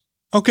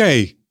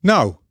Oké,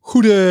 nou,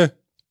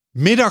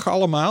 goedemiddag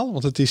allemaal.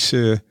 Want het is,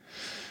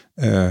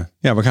 we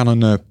gaan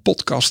een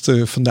podcast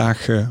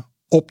vandaag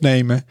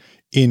opnemen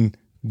in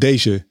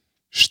deze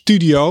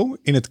studio.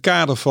 In het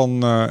kader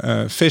van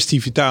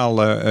Festivitaal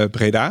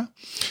Breda.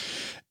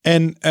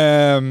 En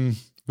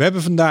we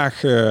hebben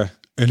vandaag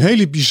een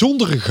hele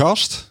bijzondere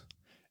gast.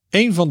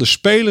 Een van de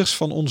spelers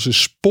van onze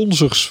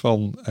sponsors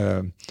van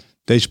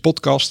deze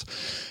podcast.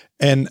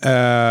 En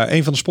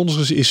een van de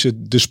sponsors is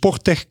de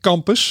Sporttech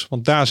Campus,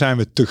 want daar zijn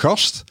we te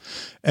gast.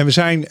 En we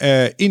zijn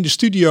in de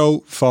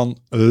studio van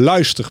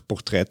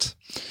Luisterportret.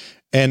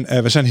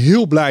 En we zijn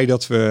heel blij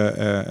dat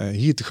we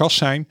hier te gast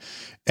zijn.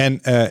 En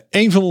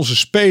een van onze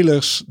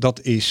spelers,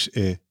 dat is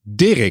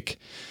Dirk.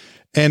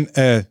 En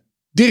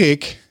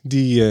Dirk,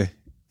 die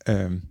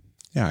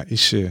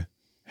is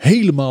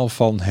helemaal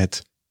van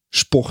het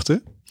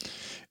sporten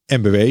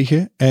en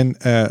bewegen. En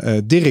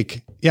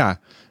Dirk,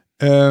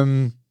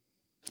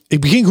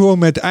 ik begin gewoon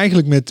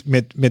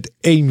met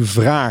één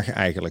vraag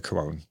eigenlijk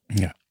gewoon.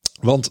 Ja.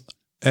 Want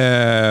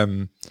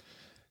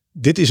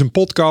dit is een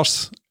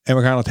podcast en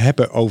we gaan het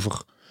hebben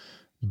over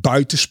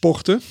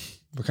buitensporten.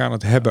 We gaan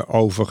het hebben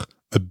over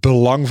het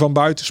belang van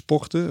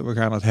buitensporten. We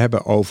gaan het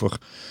hebben over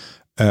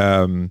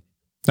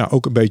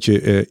ook een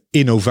beetje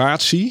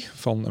innovatie.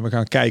 We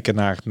gaan kijken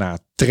naar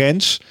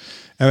trends.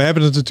 En we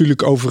hebben het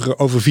natuurlijk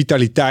over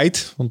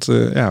vitaliteit. Want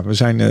we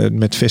zijn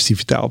met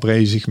Festivitaal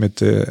bezig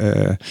met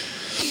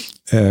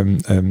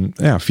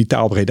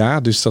Vitaal Breda.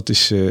 Dus dat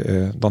is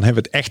dan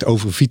hebben we het echt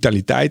over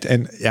vitaliteit.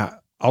 En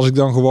ja, als ik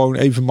dan gewoon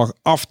even mag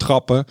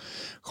aftrappen,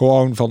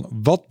 gewoon van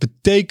wat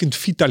betekent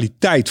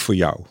vitaliteit voor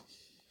jou?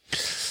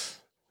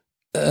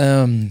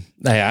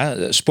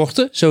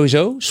 Sporten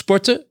sowieso.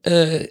 Sporten,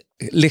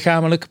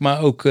 lichamelijk,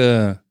 maar ook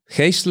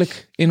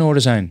geestelijk in orde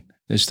zijn.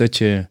 Dus dat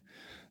je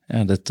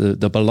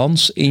de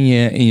balans in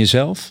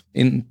jezelf,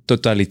 in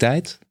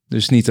totaliteit.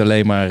 Dus niet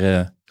alleen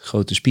maar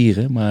grote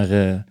spieren,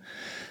 maar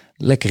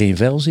lekker in je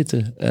vel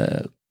zitten.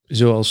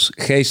 Zowel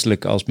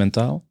geestelijk als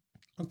mentaal.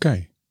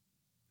 Oké.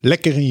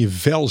 Lekker in je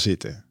vel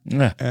zitten.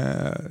 Ja.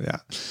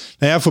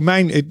 Nou ja, voor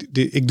mij,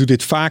 ik doe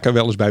dit vaker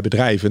wel eens bij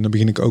bedrijven. En dan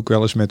begin ik ook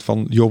wel eens met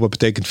van, joh, wat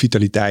betekent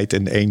vitaliteit?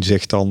 En de een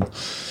zegt dan,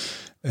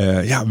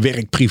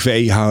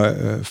 werk-privé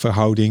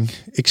verhouding.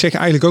 Ik zeg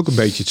eigenlijk ook een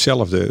beetje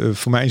hetzelfde.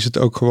 Voor mij is het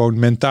ook gewoon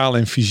mentaal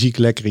en fysiek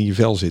lekker in je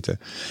vel zitten.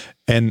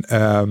 En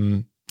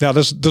dat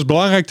is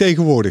belangrijk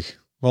tegenwoordig.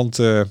 Want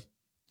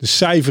de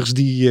cijfers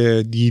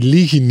die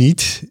liegen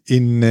niet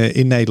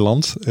in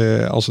Nederland.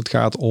 Als het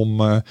gaat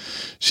om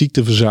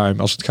ziekteverzuim,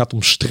 als het gaat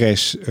om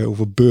stress,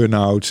 over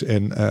burn-out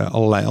en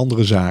allerlei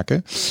andere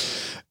zaken.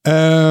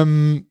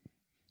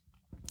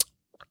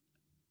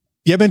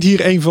 Jij bent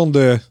hier een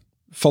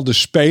van de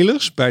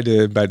spelers bij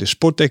de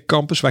Sporttech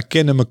Campus. Wij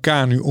kennen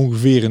elkaar nu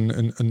ongeveer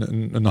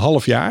een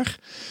half jaar.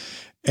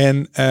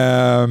 En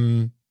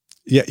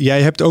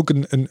jij hebt ook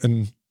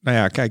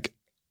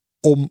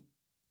om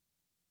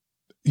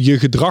je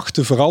gedrag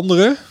te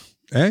veranderen,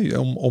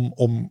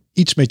 om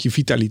iets met je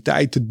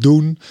vitaliteit te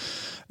doen,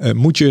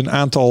 moet je een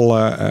aantal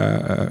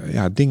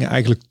dingen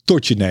eigenlijk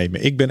tot je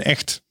nemen. Ik ben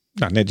echt,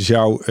 net als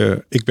jou,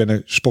 ik ben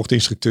een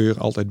sportinstructeur,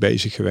 altijd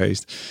bezig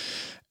geweest.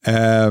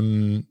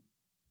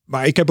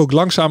 Maar ik heb ook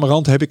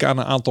langzamerhand aan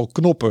een aantal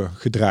knoppen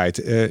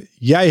gedraaid.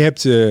 Jij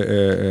hebt,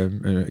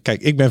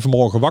 kijk, ik ben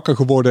vanmorgen wakker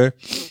geworden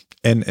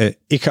en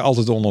ik ga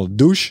altijd onder de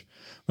douche.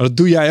 Maar dat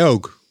doe jij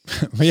ook.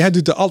 Maar jij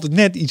doet er altijd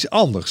net iets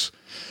anders.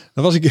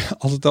 Dan was ik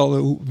altijd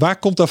al, waar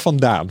komt dat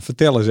vandaan?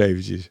 Vertel eens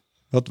eventjes.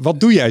 Wat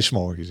doe jij 's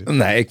morgens?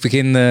 Nee, ik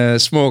begin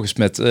 's morgens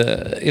met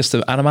eerst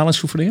de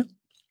ademhalingsoefeningen.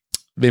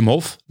 Wim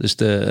Hof. Dus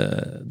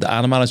de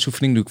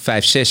ademhalingsoefening doe ik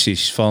 5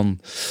 sessies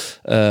van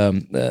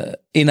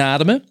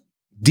inademen.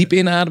 Diep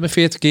inademen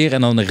 40 keer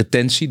en dan een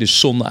retentie, dus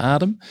zonder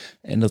adem.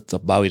 En dat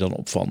bouw je dan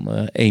op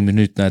van 1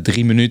 minuut naar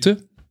 3 minuten.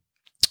 Dan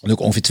doe ik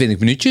ongeveer 20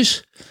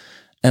 minuutjes.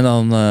 En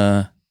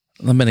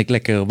dan ben ik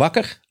lekker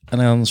wakker. En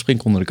dan spring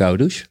ik onder de koude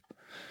douche.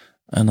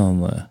 En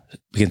dan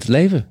begint het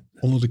leven.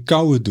 Onder de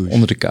koude douche?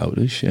 Onder de koude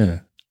douche,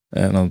 ja.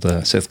 En dan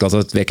zet ik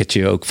altijd het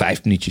wekkertje ook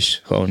 5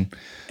 minuutjes. Gewoon.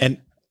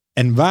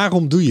 En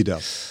waarom doe je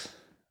dat?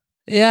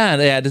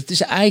 Ja, dat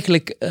is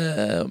eigenlijk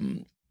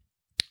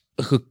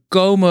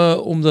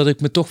gekomen omdat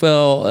ik me toch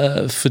wel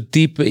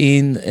verdiep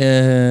in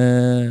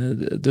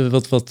de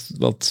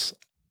wat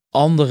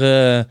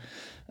andere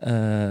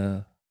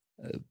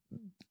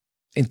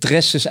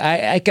interesses.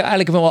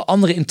 Eigenlijk wel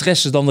andere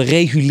interesses dan de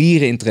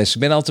reguliere interesses.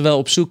 Ik ben altijd wel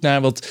op zoek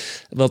naar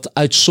wat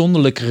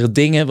uitzonderlijkere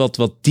dingen,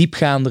 wat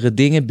diepgaandere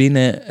dingen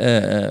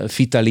binnen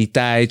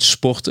vitaliteit,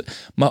 sporten,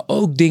 maar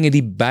ook dingen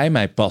die bij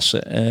mij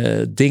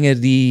passen.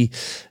 Dingen die,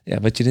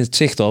 wat je net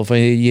zegt al, van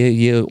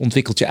je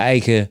ontwikkelt je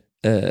eigen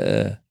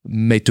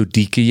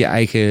methodieken, je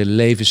eigen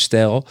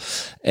levensstijl.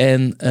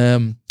 En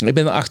ik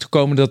ben erachter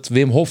gekomen dat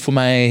Wim Hof voor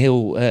mij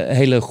een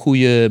hele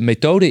goede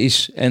methode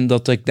is. En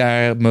dat ik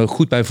daar me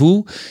goed bij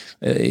voel.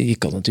 Je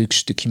kan natuurlijk een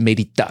stukje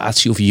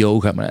meditatie of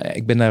yoga, maar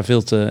ik ben daar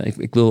veel te...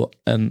 Ik wil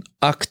een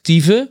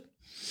actieve,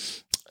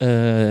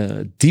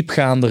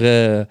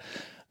 diepgaandere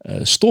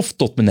stof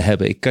tot me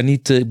hebben.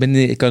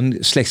 Ik kan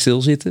slecht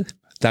stilzitten.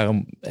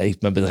 Daarom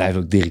heeft mijn bedrijf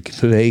ook Dirk in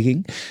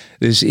Beweging.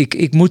 Dus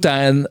ik moet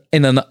daar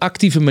in een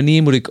actieve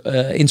manier moet ik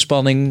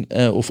inspanning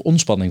of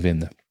ontspanning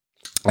vinden.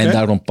 En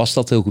daarom past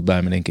dat heel goed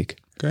bij me, denk ik.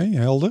 Oké,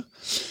 helder.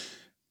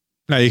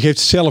 Nou, je geeft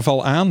het zelf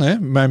al aan. Hè?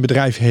 Mijn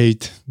bedrijf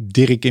heet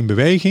Dirk in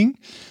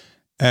Beweging.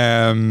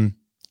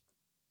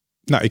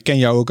 Nou, ik ken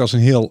jou ook als een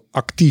heel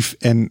actief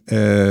en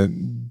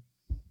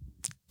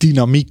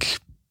dynamiek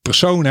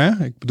persoon.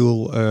 Hè? Ik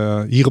bedoel,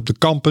 hier op de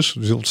campus,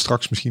 we zullen het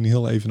straks misschien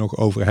heel even nog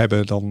over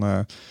hebben.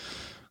 Dan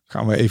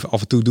gaan we even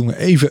af en toe doen we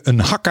even een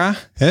hakka,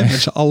 hè,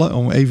 met z'n allen,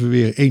 om even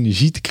weer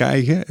energie te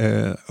krijgen.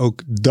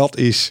 Ook dat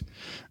is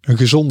een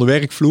gezonde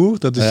werkvloer.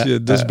 Dat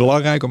is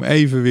belangrijk om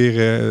even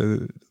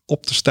weer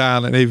op te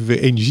staan en even weer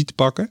energie te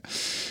pakken.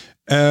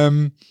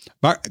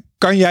 Maar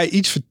kan jij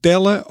iets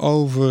vertellen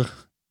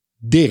over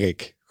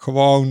Dirk?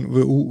 Gewoon,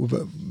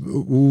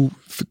 hoe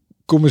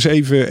kom eens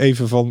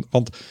even van,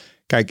 want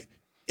kijk,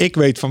 ik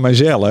weet van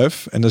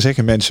mijzelf, en dan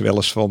zeggen mensen wel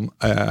eens van,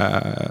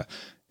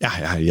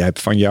 jij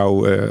hebt van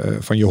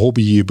je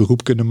hobby je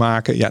beroep kunnen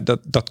maken. Ja,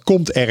 dat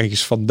komt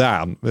ergens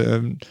vandaan.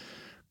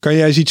 Kan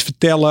jij eens iets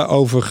vertellen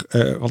over,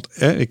 want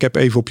ik heb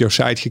even op jouw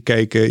site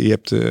gekeken, je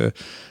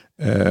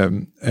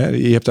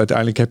hebt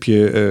uiteindelijk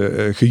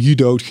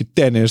gejudo'd,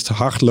 getennist,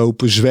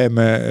 hardlopen,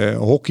 zwemmen,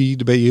 hockey.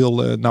 Daar ben je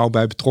heel nauw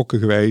bij betrokken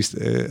geweest.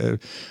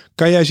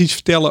 Kan jij eens iets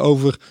vertellen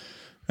over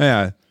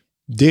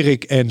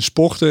Dirk en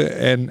sporten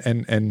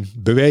en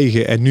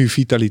bewegen en nu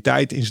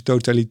vitaliteit in zijn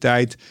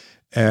totaliteit?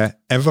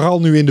 En vooral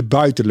nu in de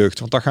buitenlucht,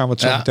 want daar gaan we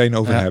het zo meteen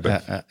over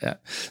hebben.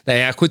 Nou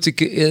ja, goed.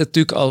 Ik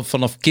natuurlijk al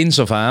vanaf kinds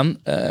af aan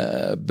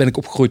ben ik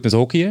opgegroeid met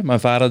hockeyen. Mijn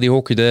vader die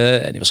hockeyde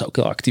en die was ook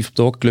heel actief op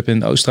de hockeyclub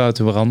in Oosterhout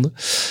in Warande.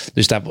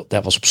 Dus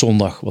daar was op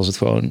zondag was het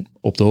gewoon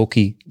op de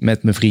hockey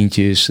met mijn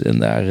vriendjes. En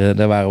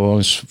daar waren we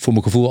eens voor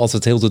mijn gevoel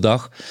altijd heel de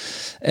dag.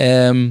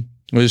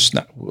 Dus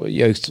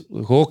jeugd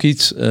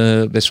gehockeyd,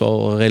 best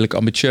wel redelijk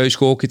ambitieus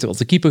gehockeyd,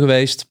 altijd keeper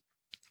geweest.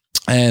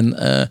 En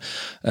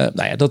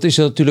dat is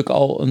natuurlijk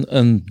al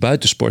een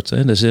buitensport.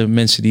 Hè? Dus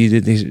mensen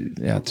het is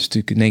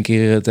natuurlijk in één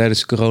keer tijdens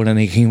de corona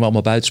en gingen we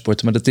allemaal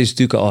buitensporten. Maar dat is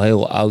natuurlijk al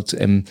heel oud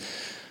en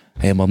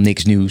helemaal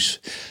niks nieuws.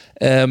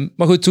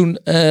 Maar goed, toen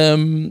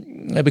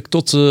heb ik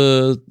tot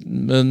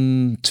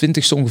mijn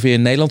 20ste ongeveer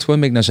in Nederland gewoon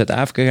ben ik naar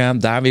Zuid-Afrika gegaan.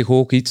 Daar weer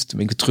gehockeyd. Toen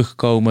ben ik weer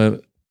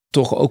teruggekomen.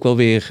 Toch ook wel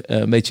weer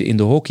een beetje in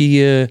de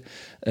hockey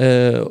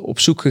op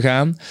zoek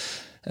gegaan.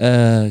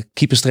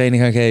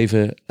 Keeperstraining gaan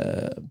geven.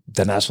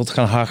 Daarnaast wat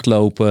gaan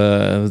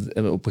hardlopen.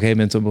 Op een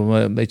gegeven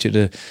moment een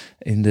beetje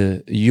in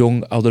de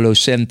jong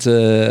adolescent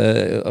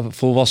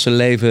volwassen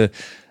leven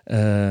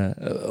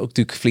ook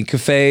natuurlijk flink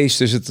gefeest.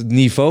 Dus het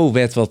niveau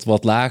werd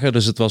wat lager.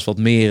 Dus het was wat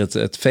meer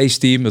het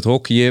feestteam, het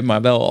hockeyen.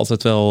 Maar wel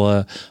altijd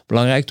wel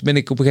belangrijk. Toen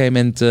ben ik op een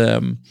gegeven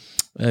moment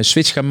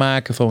switch gaan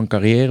maken van mijn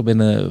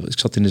carrière. Ik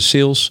zat in de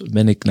sales.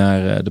 Ben ik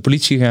naar de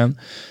politie gegaan.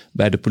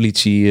 Bij de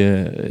politie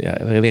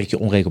werk je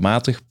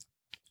onregelmatig.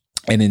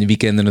 En in de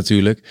weekenden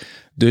natuurlijk.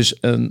 Dus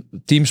een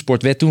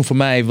teamsport werd toen voor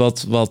mij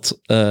wat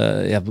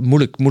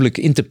moeilijk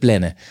in te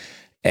plannen.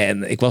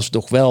 En ik was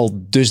toch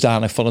wel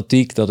dusdanig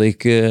fanatiek dat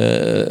ik,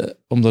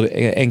 omdat ik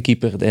en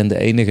keeper en de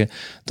enige,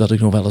 dat ik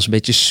nog wel eens een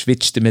beetje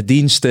switchte met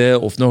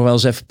diensten. Of nog wel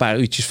eens even een paar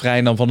uurtjes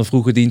vrij nam van de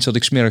vroege dienst, dat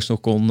ik 's middags nog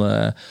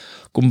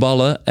kon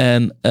ballen.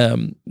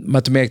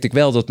 Maar toen merkte ik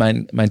wel dat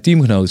mijn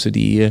teamgenoten,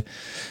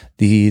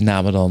 die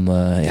namen dan,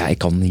 ik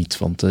kan niet,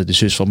 want de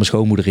zus van mijn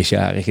schoonmoeder is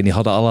jarig. En die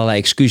hadden allerlei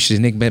excuses.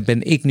 En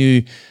ben ik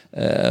nu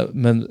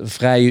mijn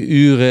vrije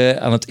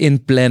uren aan het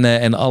inplannen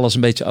en alles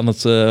een beetje aan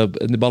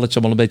de balletje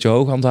allemaal een beetje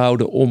hoog aan het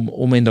houden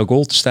om in dat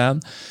goal te staan.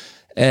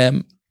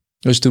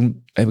 Dus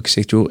toen heb ik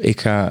gezegd, joh,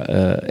 ik ga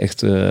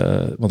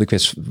want ik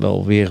werd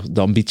wel weer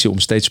de ambitie om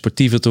steeds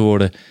sportiever te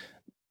worden.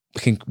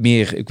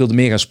 Ik wilde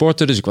meer gaan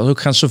sporten, dus ik was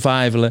ook gaan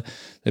survivalen.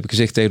 Dan heb ik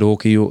gezegd tegen de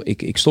hockey, joh,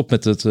 ik stop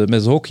met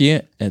het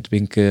hockeyen. En toen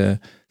ben ik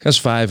gaan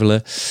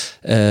survivalen,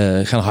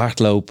 gaan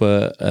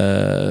hardlopen,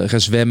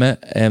 gaan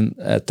zwemmen. En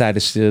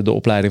tijdens de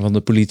opleiding van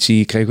de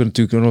politie kregen we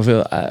natuurlijk nog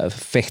veel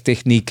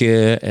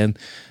vechttechnieken. En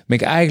ben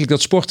ik eigenlijk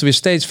dat sporten weer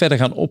steeds verder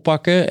gaan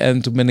oppakken.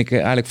 En toen ben ik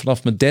eigenlijk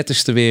vanaf mijn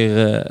 30ste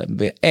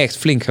weer echt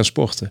flink gaan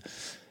sporten.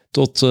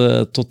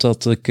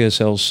 Totdat ik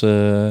zelfs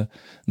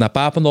naar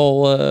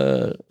Papendal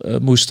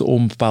moest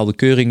om bepaalde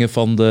keuringen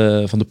van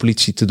de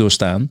politie te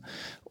doorstaan.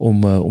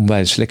 Om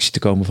bij de selectie te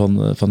komen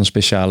van een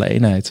speciale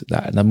eenheid.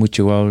 Dan moet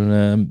je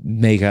gewoon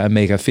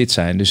mega fit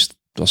zijn. Dus het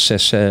was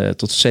 6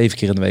 tot 7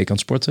 keer in de week aan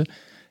het sporten.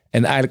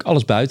 En eigenlijk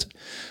alles buiten.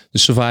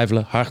 Dus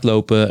survivalen,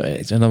 hardlopen.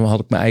 En dan had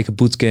ik mijn eigen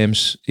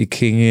bootcamps. Ik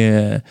ging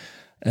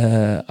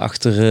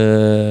achter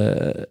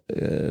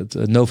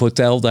het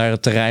Novotel, daar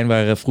het terrein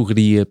waar vroeger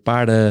die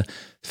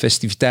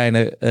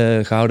paardenfestiviteiten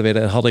gehouden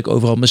werden. Had ik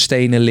overal mijn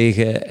stenen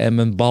liggen en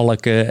mijn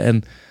balken. En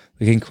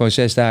dan ging ik gewoon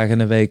 6 dagen in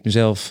de week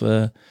mezelf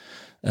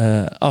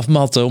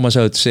afmatten, om maar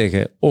zo te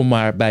zeggen. Om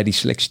maar bij die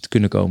selectie te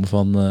kunnen komen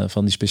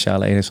van die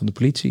speciale eenheid van de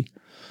politie.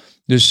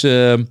 Dus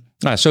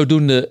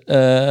zodoende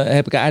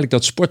heb ik eigenlijk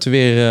dat sporten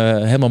weer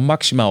helemaal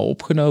maximaal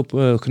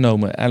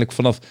opgenomen. Eigenlijk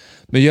vanaf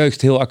mijn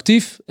jeugd heel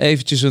actief.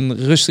 Eventjes een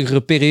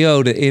rustigere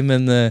periode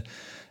in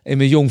in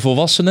mijn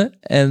jongvolwassenen.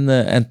 En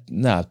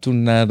nou,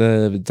 toen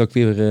dat ik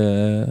weer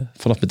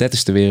vanaf mijn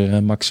 30ste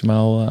weer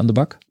maximaal aan de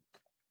bak.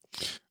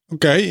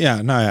 Oké,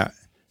 ja, nou ja.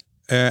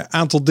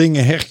 Aantal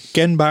dingen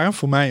herkenbaar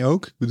voor mij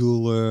ook. Ik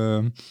bedoel,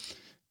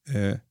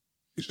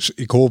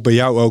 ik hoor bij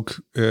jou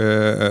ook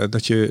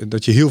dat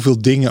je heel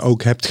veel dingen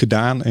ook hebt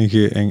gedaan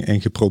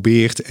en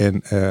geprobeerd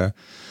en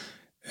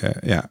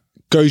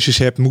keuzes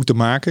hebt moeten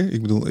maken.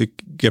 Ik bedoel, ik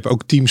heb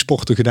ook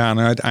teamsporten gedaan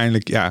en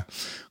uiteindelijk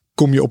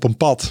kom je op een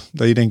pad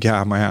dat je denkt,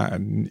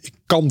 ik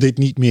kan dit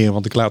niet meer,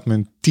 want ik laat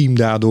mijn team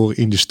daardoor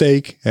in de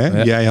steek. Hè?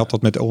 Ja. Jij had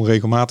dat met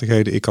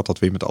onregelmatigheden, ik had dat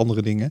weer met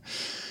andere dingen.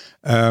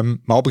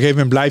 Maar op een gegeven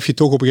moment blijf je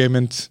toch op een gegeven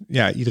moment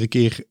iedere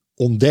keer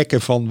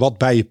ontdekken van wat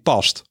bij je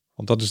past.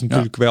 Want dat is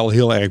natuurlijk wel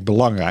heel erg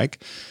belangrijk.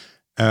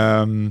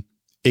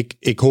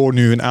 Ik hoor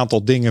nu een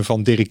aantal dingen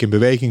van Dirk in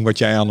Beweging, wat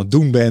jij aan het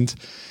doen bent.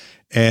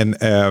 En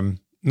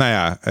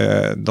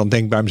dan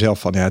denk ik bij mezelf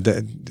van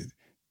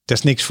dat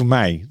is niks voor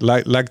mij.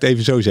 Laat ik het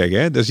even zo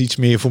zeggen. Hè? Dat is iets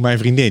meer voor mijn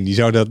vriendin. Die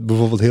zou dat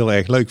bijvoorbeeld heel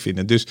erg leuk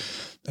vinden. Dus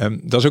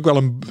dat is ook wel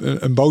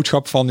een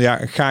boodschap van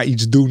ga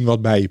iets doen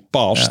wat bij je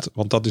past. Ja.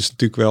 Want dat is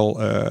natuurlijk wel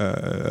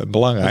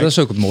belangrijk. Dat is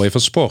ook het mooie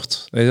van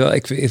sport. Weet je wel?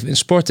 In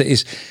sporten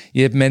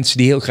je hebt mensen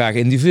die heel graag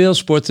individueel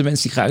sporten.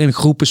 Mensen die graag in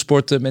groepen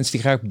sporten. Mensen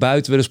die graag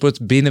buiten willen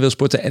sporten. Binnen willen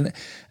sporten. En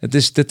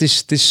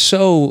het is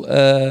zo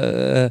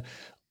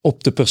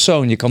op de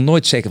persoon. Je kan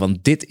nooit zeggen van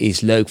dit is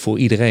leuk voor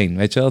iedereen.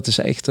 Weet je wel, het is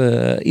echt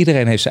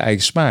iedereen heeft zijn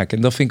eigen smaak.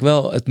 En dat vind ik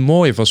wel het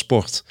mooie van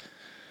sport.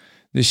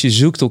 Dus je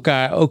zoekt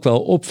elkaar ook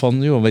wel op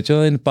van, joh, weet je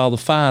wel, in een bepaalde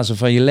fase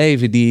van je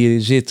leven die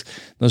je zit,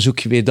 dan zoek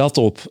je weer dat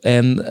op.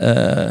 En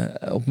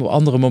op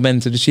andere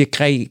momenten, dus je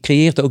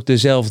creëert ook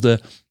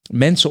dezelfde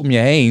mensen om je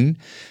heen,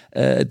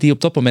 die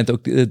op dat moment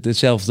ook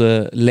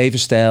dezelfde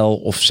levensstijl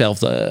of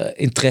dezelfde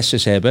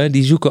interesses hebben.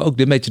 Die zoeken ook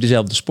een beetje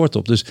dezelfde sport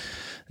op. Dus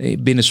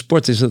binnen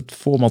sport is het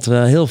format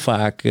wel heel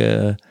vaak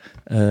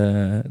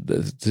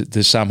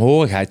de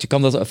saamhorigheid. Je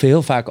kan dat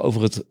heel vaak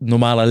over het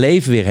normale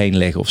leven weer heen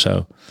leggen of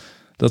zo.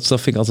 Dat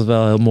vind ik altijd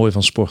wel heel mooi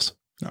van sport.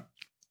 Ja.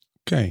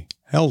 Oké,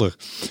 helder.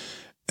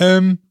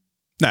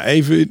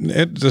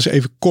 Dat is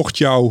even kort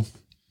jouw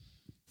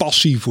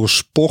passie voor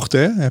sport.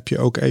 Hè? Heb je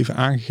ook even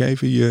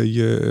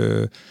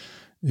aangegeven.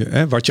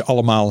 Wat je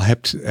allemaal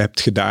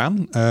hebt gedaan.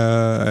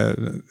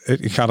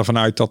 Ik ga ervan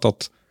uit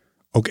dat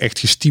ook echt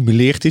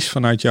gestimuleerd is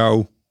vanuit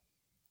jouw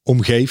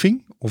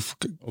omgeving. Of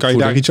kan je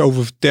daar iets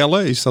over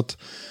vertellen? Is dat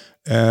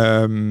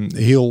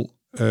heel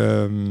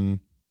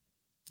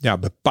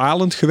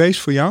bepalend geweest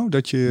voor jou?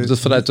 Dat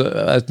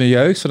uit mijn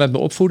jeugd, vanuit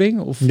mijn opvoeding?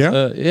 Of,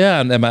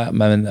 maar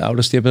mijn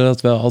ouders die hebben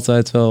dat wel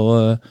altijd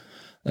wel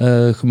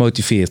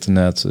gemotiveerd.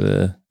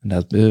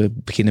 Inderdaad,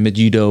 beginnen met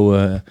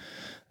judo,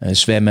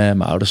 zwemmen.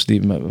 Mijn ouders,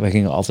 wij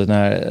gingen altijd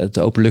naar het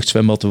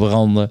openluchtzwembad, de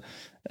veranden.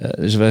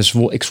 Dus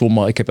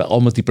ik heb al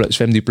mijn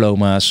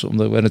zwemdiploma's,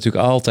 omdat we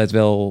natuurlijk altijd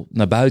wel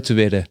naar buiten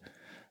willen.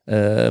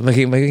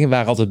 We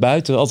waren altijd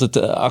buiten, altijd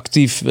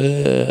actief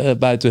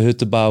buiten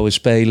hutten bouwen,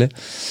 spelen.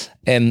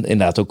 En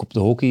inderdaad ook op de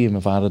hockey. En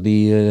mijn vader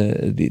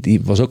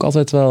die was ook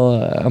altijd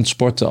wel aan het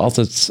sporten,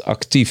 altijd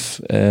actief.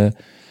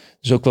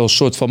 Dus ook wel een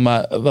soort van,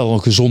 maar wel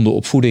een gezonde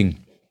opvoeding.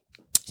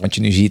 Want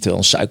je nu ziet,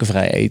 wel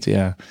suikervrij eten,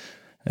 ja.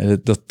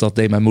 Dat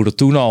deed mijn moeder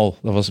toen al.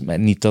 Dat was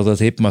niet dat het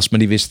hip was, maar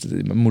die wist,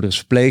 mijn moeder is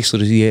verpleegster,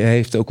 dus die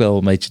heeft ook wel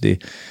een beetje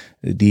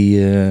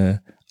die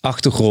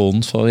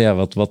achtergrond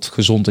van wat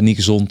gezond en niet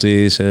gezond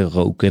is,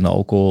 roken en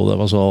alcohol. Dat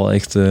was wel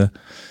echt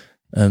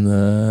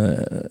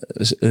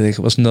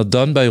was not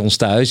done bij ons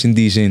thuis in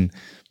die zin.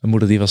 Mijn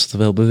moeder die was er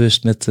wel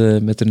bewust met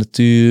de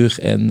natuur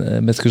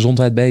en met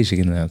gezondheid bezig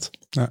inderdaad.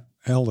 Ja,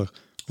 helder.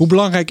 Hoe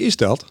belangrijk is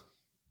dat?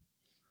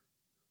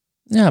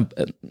 Ja,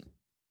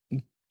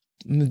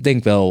 ik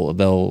denk wel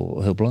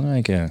heel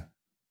belangrijk, ja.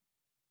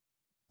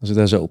 Als ik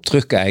daar zo op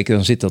terugkijk, dan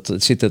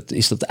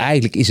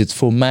is het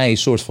voor mij een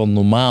soort van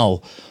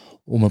normaal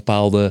om een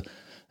bepaalde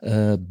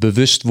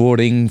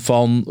bewustwording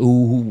van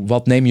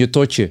wat neem je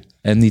tot je.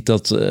 En niet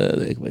dat,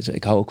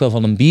 ik hou ook wel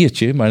van een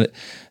biertje, maar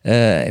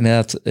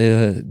inderdaad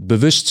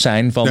bewust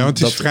zijn van... Ja, want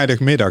het is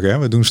vrijdagmiddag, hè?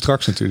 We doen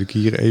straks natuurlijk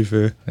hier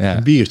even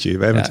een biertje.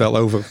 We hebben het wel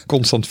over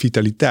constant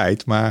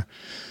vitaliteit, maar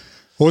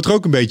hoort er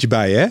ook een beetje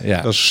bij, hè?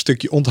 Ja. Dat is een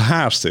stukje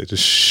onthaasten.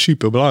 Dus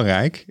super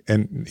belangrijk.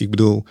 En ik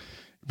bedoel,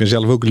 ik ben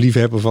zelf ook een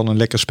liefhebber van een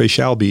lekker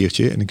speciaal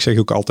biertje. En ik zeg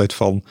ook altijd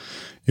van,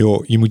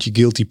 joh, je moet je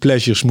guilty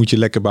pleasures moet je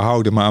lekker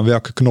behouden, maar aan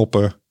welke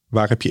knoppen,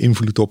 waar heb je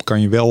invloed op,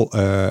 kan je wel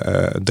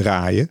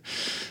draaien.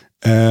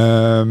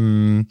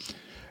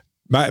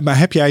 Maar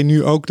heb jij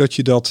nu ook dat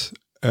je dat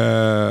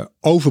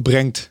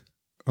overbrengt?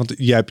 Want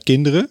jij hebt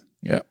kinderen.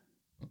 Ja.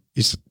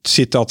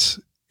 Zit dat,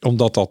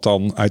 omdat dat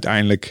dan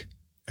uiteindelijk...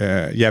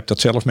 jij hebt dat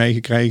zelf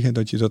meegekregen,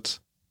 dat je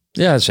dat...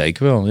 Ja,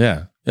 zeker wel,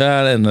 ja.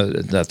 Ja, en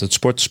het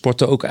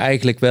sporten ook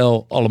eigenlijk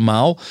wel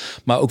allemaal.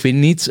 Maar ook weer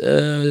niet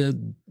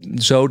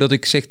zo dat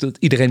ik zeg dat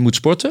iedereen moet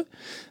sporten.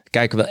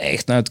 Kijken wel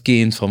echt naar het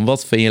kind van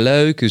wat vind je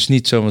leuk. Dus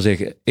niet zomaar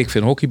zeggen, ik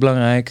vind hockey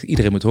belangrijk.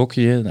 Iedereen moet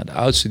hockeyen. Nou, de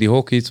oudste die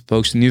hockeyt op het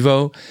hoogste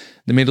niveau.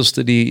 De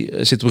middelste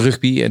die zit op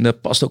rugby en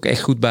dat past ook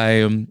echt goed bij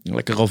hem.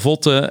 Lekker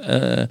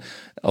ravotten,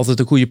 altijd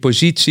een goede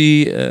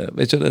positie.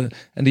 Weet je,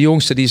 en de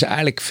jongste die is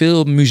eigenlijk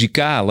veel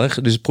muzikaler.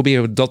 Dus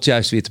proberen we dat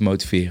juist weer te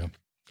motiveren.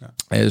 Ja.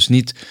 Dus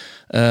niet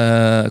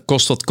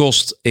kost wat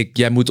kost.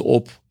 Jij moet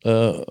op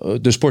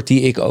de sport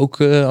die ik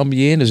ook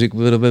ambieer. Dus ik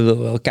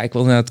kijk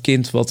wel naar het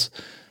kind wat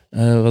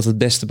het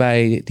beste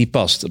bij die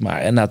past. Maar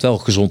inderdaad wel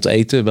gezond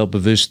eten, wel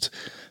bewust.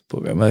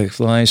 Probeer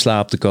maar in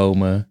slaap te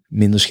komen,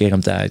 minder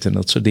schermtijd en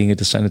dat soort dingen.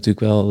 Dat zijn natuurlijk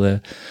wel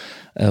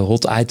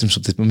hot items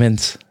op dit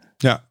moment.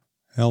 Ja,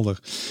 helder.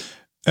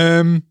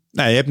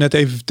 Nou, je hebt net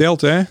even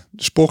verteld, hè?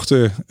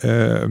 Sporten,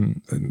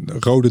 een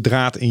rode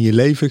draad in je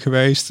leven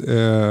geweest.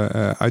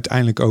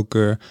 Uiteindelijk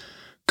ook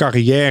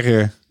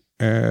carrière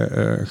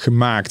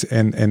gemaakt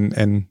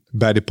en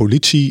bij de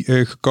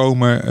politie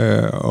gekomen.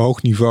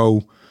 Hoog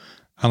niveau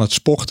aan het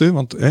sporten.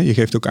 Want je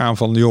geeft ook aan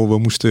van, joh, we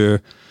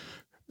moesten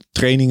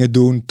trainingen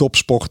doen,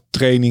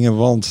 topsporttrainingen,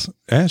 want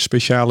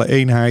speciale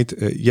eenheid.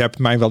 Je hebt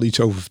mij wel iets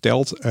over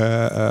verteld.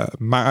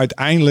 Maar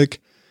uiteindelijk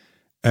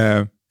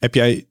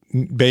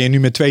ben je nu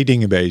met 2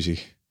 dingen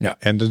bezig. Ja.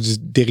 En dat is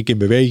Dirk in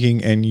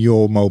Beweging en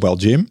Your Mobile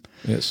Gym.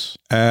 Yes.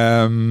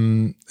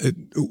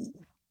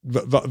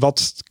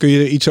 Wat kun je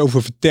er iets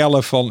over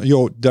vertellen van,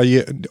 joh, dat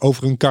je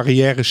over een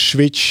carrière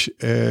switch,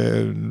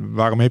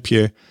 waarom heb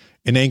je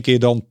in één keer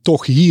dan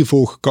toch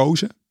hiervoor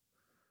gekozen?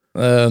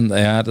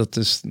 Ja, dat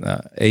is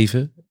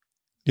even.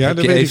 Ja,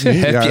 dat weet ik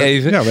niet. Heb je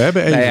even? Ja, we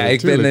hebben even. Nou ja,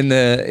 ik ben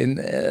in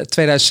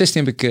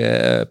 2016 heb ik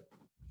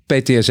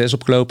PTSS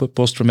opgelopen,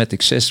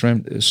 Post-Traumatic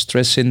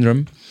Stress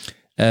Syndrome.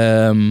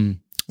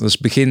 Dat is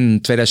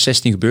begin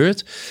 2016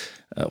 gebeurd.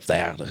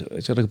 Er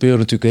gebeuren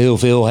natuurlijk heel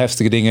veel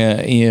heftige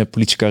dingen in je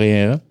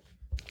politiecarrière.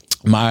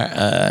 Maar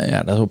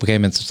dat op een gegeven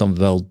moment is dan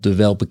wel de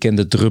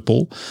welbekende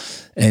druppel.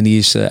 En die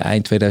is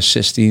eind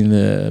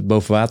 2016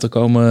 boven water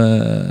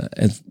komen.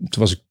 En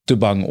toen was ik te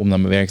bang om naar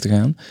mijn werk te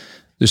gaan.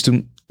 Dus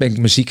toen ben ik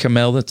me ziek gaan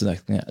melden. Toen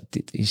dacht ik,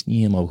 dit is niet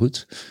helemaal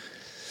goed.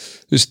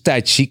 Dus een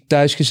tijd ziek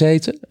thuis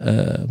gezeten.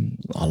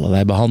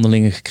 Allerlei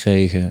behandelingen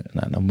gekregen.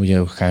 Nou, dan moet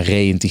je gaan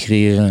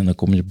reïntegreren. En dan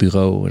kom je op het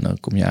bureau. En dan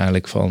kom je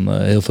eigenlijk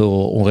van heel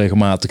veel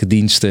onregelmatige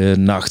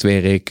diensten.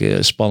 Nachtwerk,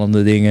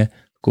 spannende dingen.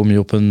 Kom je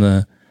op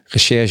een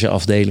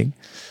rechercheafdeling.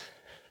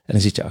 En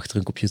dan zit je achter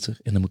een computer.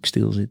 En dan moet ik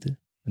stilzitten.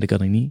 En dat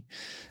kan ik niet.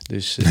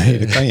 Dus, nee,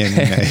 dat kan je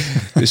niet. Nee.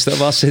 Dus dat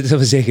was het,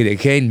 we zeggen,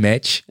 geen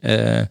match.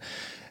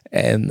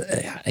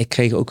 Ik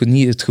kreeg ook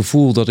niet het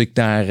gevoel dat ik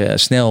daar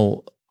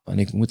snel... En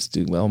ik moet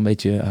natuurlijk wel een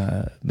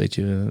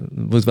beetje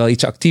moet wel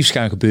iets actiefs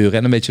gaan gebeuren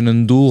en een beetje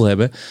een doel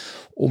hebben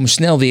om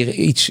snel weer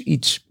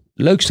iets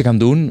leuks te gaan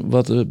doen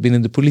wat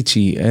binnen de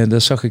politie. En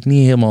dat zag ik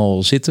niet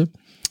helemaal zitten.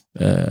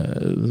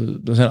 Er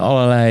zijn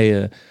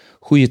allerlei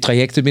goede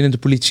trajecten binnen de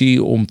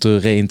politie om te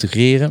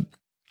reïntegreren.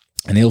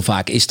 En heel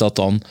vaak is dat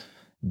dan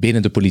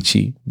binnen de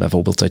politie.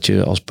 Bijvoorbeeld dat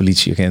je als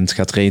politieagent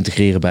gaat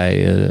reïntegreren bij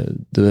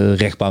de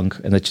rechtbank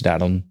en dat je daar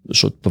dan een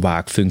soort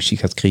bewaakfunctie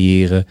gaat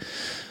creëren.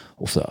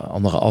 Of de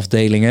andere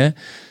afdelingen.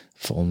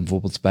 Van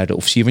bijvoorbeeld bij de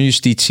officier van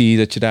justitie.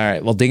 Dat je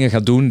daar wat dingen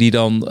gaat doen die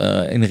dan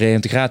in een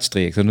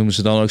reïntegratietraject. Dat noemen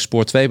ze dan ook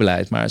spoor 2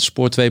 beleid. Maar het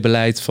spoor 2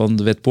 beleid van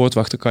de wet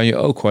poortwachter kan je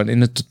ook gewoon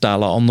in een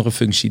totale andere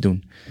functie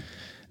doen. Dat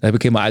heb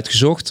ik helemaal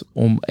uitgezocht.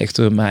 Om echt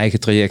mijn eigen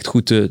traject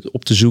goed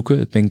op te zoeken.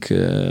 Dat ben ik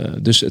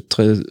dus het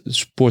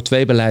spoor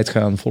 2 beleid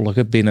gaan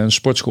volgen binnen een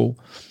sportschool.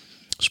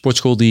 Een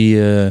sportschool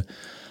die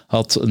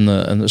had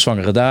een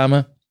zwangere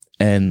dame.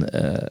 En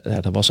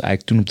daar was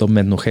eigenlijk toen op dat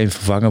moment nog geen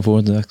vervanger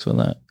voor. Toen dacht ik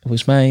van,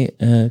 volgens mij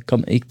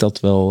kan ik dat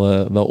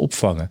wel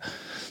opvangen.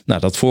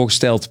 Nou, dat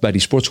voorgesteld bij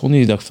die sportschool.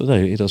 Die dacht van,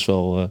 nee, dat is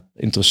wel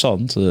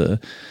interessant.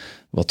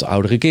 Wat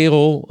oudere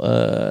kerel,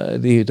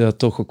 die daar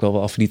toch ook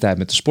wel affiniteit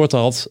met de sport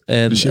had.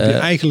 En, dus je hebt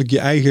eigenlijk je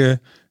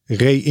eigen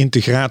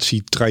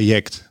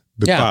reïntegratietraject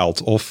bepaald.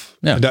 Ja. Of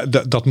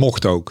dat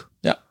mocht ook.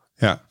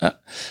 Ja.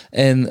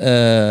 En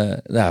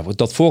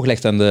dat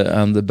voorgelegd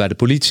bij de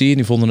politie. En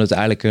die vonden het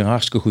eigenlijk een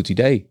hartstikke goed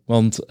idee.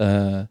 Want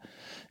er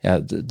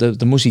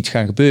moest iets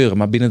gaan gebeuren.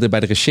 Maar bij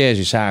de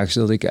recherche zagen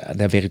ze dat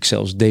daar werd ik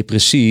zelfs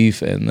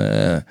depressief. En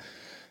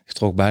ik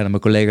trok bijna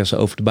mijn collega's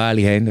over de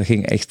balie heen. Dat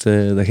ging echt,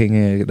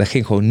 dat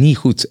ging gewoon niet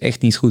goed.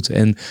 Echt niet goed.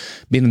 En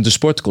binnen de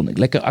sport kon ik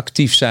lekker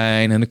actief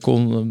zijn. En ik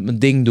kon mijn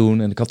ding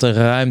doen. En ik had de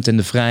ruimte en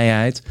de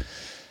vrijheid.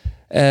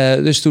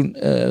 Dus toen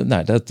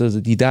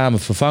die dame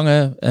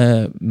vervangen.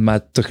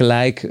 Maar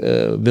tegelijk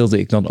wilde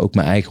ik dan ook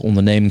mijn eigen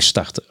onderneming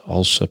starten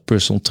als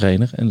personal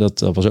trainer. En dat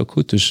was ook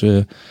goed. Dus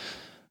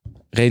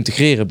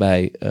reïntegreren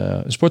bij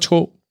een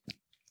sportschool.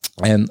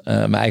 En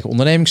mijn eigen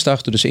onderneming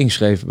starten. Dus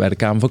ingeschreven bij de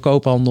Kamer van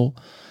Koophandel.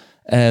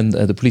 En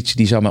de politie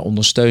die zou mij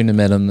ondersteunen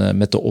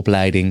met de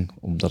opleiding.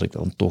 Omdat ik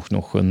dan toch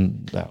nog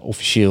een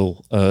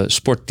officieel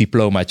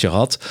sportdiplomaatje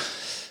had.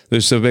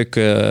 Dus toen ben ik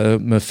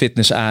mijn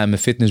fitness A en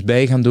mijn fitness B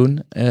gaan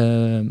doen.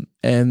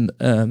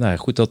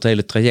 Goed, dat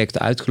hele traject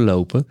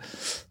uitgelopen.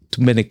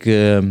 Toen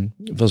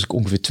was ik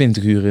ongeveer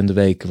 20 uur in de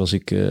week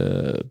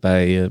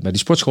bij die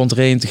sportschool te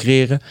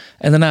reïntegreren.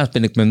 En daarnaast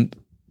ben ik mijn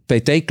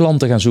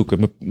PT-klanten gaan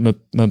zoeken.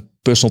 Mijn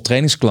personal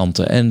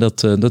trainingsklanten. En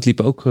dat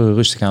liep ook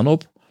rustig aan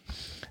op.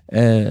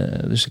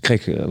 Dus ik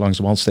kreeg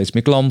langzamerhand steeds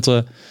meer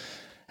klanten.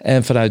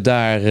 En vanuit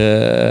daar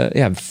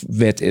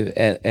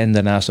en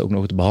daarnaast ook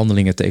nog de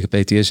behandelingen tegen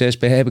PTSS.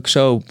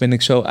 Ben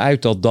ik zo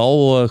uit dat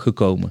dal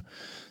gekomen.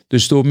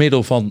 Dus door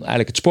middel van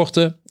eigenlijk het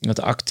sporten,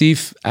 het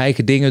actief,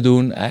 eigen dingen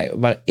doen,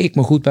 waar ik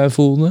me goed bij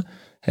voelde,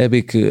 heb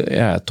ik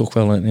toch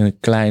wel in een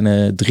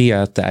kleine 3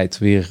 jaar tijd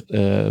weer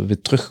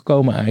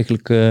teruggekomen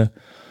eigenlijk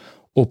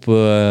op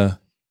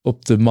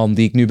de man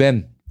die ik nu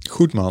ben.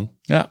 Goed man.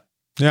 Ja.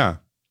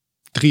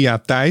 3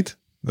 jaar tijd.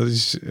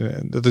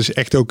 Dat is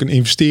echt ook een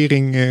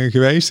investering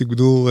geweest. Ik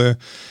bedoel,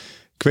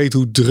 ik weet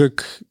hoe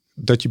druk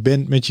dat je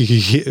bent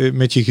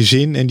met je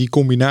gezin en die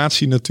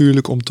combinatie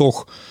natuurlijk om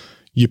toch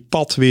je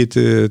pad weer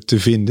te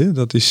vinden.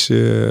 Dat is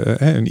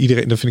en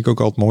iedereen, dat vind ik ook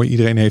altijd mooi.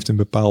 Iedereen heeft een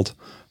bepaald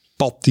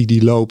pad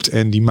die loopt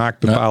en die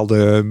maakt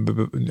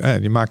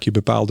je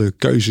bepaalde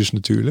keuzes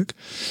natuurlijk.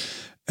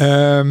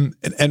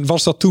 En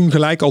was dat toen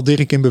gelijk al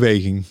Dirk in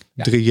beweging?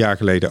 Ja. 3 jaar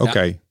geleden.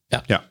 Oké.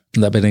 Ja.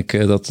 Daar ben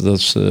ik. Dat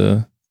is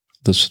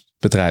het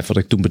bedrijf wat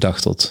ik toen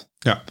bedacht had.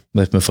 Ja. Dat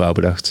heeft mijn vrouw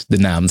bedacht. De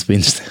naam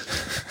tenminste.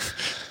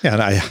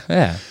 Ja.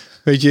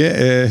 Weet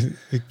je,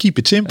 keep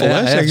it simple,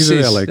 hè? Zeggen ze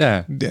wel.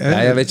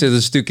 Weet je,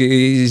 dat is natuurlijk,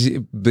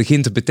 je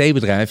begint een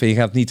PT-bedrijf en je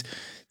gaat niet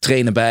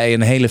trainen bij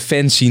een hele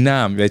fancy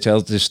naam, weet je wel.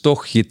 Het is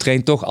toch, je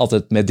traint toch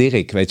altijd met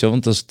Dirk, weet je wel,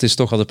 want het is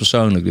toch altijd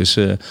persoonlijk. Dus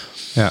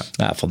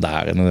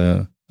vandaar.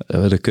 En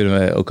daar kunnen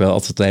we ook wel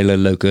altijd hele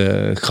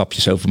leuke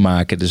grapjes over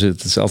maken. Dus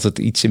het is altijd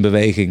iets in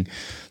beweging.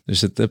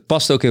 Dus het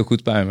past ook heel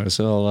goed bij me. Dat is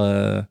wel...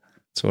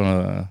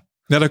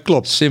 Ja, dat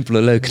klopt.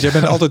 Simpele, leuk. Dus jij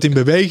bent altijd in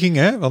beweging,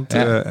 hè? Want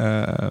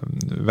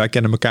wij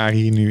kennen elkaar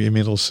hier nu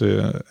inmiddels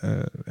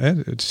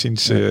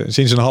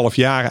sinds een half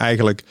jaar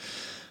eigenlijk.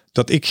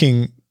 Dat ik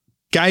ging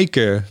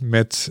kijken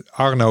met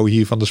Arno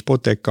hier van de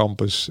Sporttech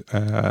Campus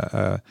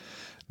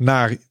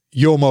naar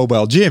Your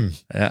Mobile Gym.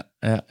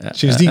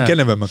 Sindsdien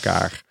kennen we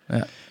elkaar.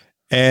 Ja.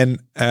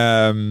 En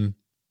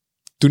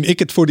toen ik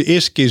het voor de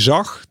eerste keer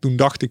zag, toen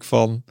dacht ik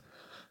van...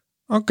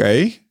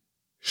 Oké,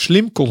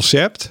 slim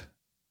concept.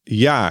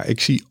 Ja,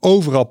 ik zie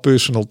overal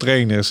personal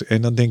trainers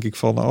en dan denk ik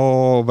van,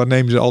 waar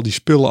nemen ze al die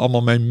spullen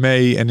allemaal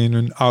mee en in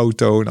hun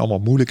auto en allemaal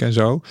moeilijk en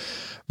zo.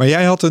 Maar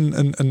jij had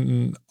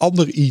een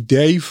ander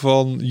idee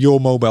van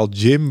Your Mobile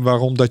Gym,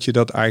 waarom dat je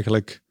dat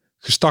eigenlijk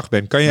gestart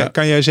bent.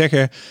 Kan jij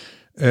zeggen,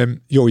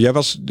 jij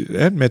was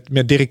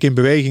met Dirk in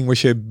beweging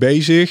was je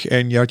bezig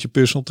en je had je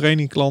personal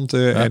training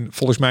klanten en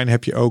volgens mij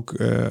heb je ook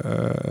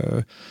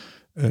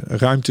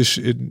ruimtes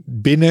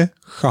binnen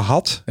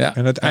gehad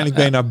en uiteindelijk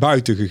ben je naar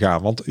buiten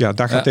gegaan. Want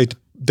daar gaat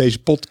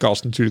deze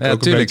podcast natuurlijk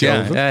ook een beetje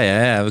over.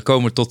 Ja, we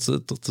komen tot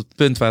het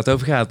punt waar het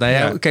over gaat.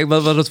 Kijk,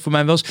 wat het voor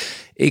mij was.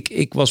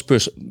 Ik was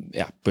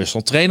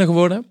personal trainer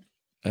geworden.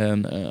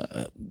 En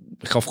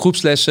ik gaf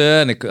groepslessen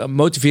en ik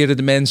motiveerde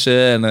de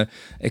mensen. En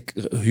ik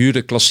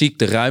huurde klassiek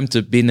de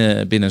ruimte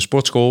binnen een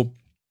sportschool.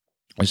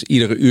 Dus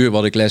iedere uur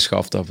wat ik les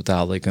gaf, daar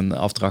betaalde ik een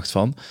afdracht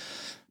van.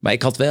 Maar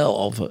ik had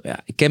wel,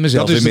 ik ken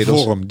mezelf inmiddels. Dat is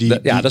de vorm die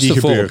gebeurt.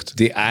 Vorm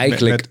die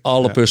eigenlijk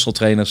alle personal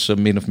trainers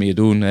min of meer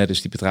doen. Hè.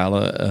 Dus die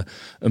betalen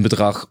een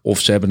bedrag of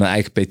ze hebben een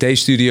eigen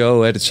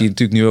PT-studio. Dat zie je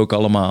natuurlijk nu ook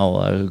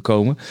allemaal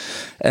komen.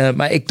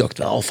 Maar ik dacht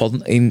wel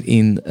van,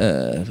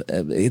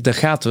 daar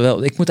gaat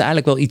wel. Ik moet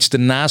eigenlijk wel iets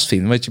ernaast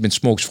vinden. Want je bent 's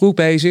morgens vroeg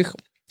bezig.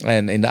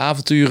 En in de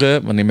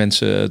avonturen, wanneer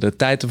mensen de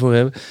tijd ervoor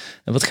hebben.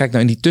 En wat ga ik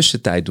nou in die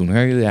tussentijd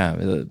doen? Ja,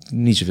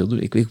 niet zoveel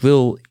doen. Ik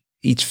wil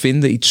iets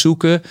vinden, iets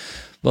zoeken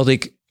wat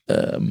ik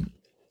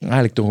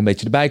eigenlijk toch een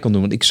beetje erbij kan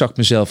doen. Want ik zag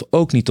mezelf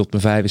ook niet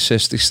tot mijn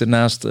 65ste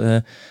naast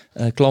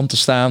klanten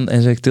staan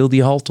en zeg, til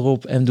die halt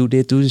erop en doe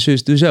dit, doe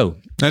zus, doe zo.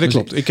 Nee, dat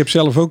klopt. Ik heb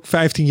zelf ook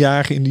 15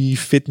 jaar in die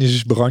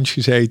fitnessbranche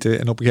gezeten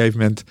en op een gegeven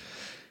moment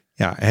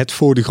het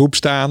voor de groep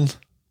staan.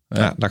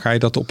 Ja, dan ga je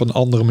dat op een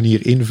andere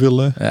manier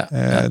invullen.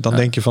 Dan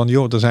denk je van,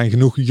 joh, er zijn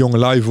genoeg jonge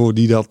lui voor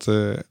die dat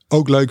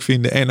ook leuk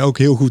vinden en ook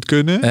heel goed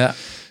kunnen.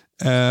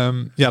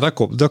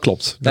 Dat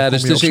klopt. Dan kom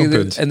je op zo'n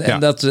punt.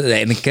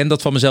 En ik ken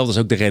dat van mezelf. Dat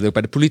is ook de reden dat ik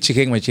bij de politie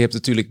ging. Want je hebt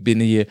natuurlijk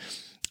binnen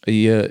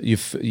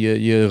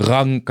je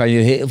rang kan je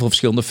heel veel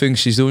verschillende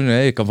functies doen.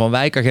 Je kan van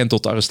wijkagent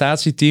tot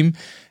arrestatieteam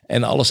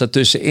en alles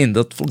daartussenin.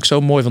 Dat vond ik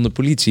zo mooi van de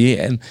politie.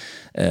 En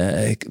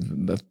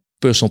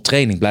personal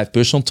training blijft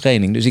personal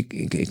training. Dus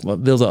ik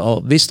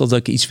wist dat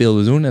ik iets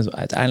wilde doen. En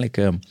uiteindelijk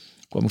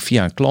kwam ik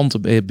via een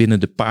klant binnen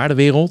de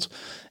paardenwereld.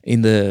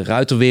 In de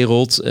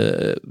ruiterwereld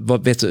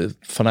werd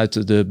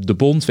vanuit de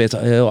bond werd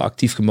heel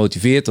actief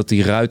gemotiveerd dat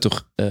die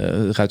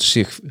ruiters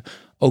zich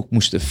ook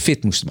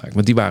fit moesten maken.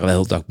 Want die waren wel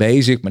heel dag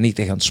bezig, maar niet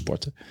echt aan het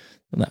sporten.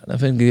 Nou, dan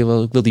vind ik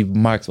wel, ik wil die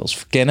markt wel eens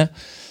verkennen.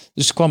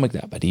 Dus kwam ik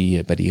daar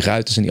bij die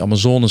ruiters en die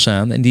Amazones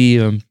aan. En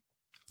die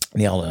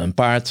Die hadden een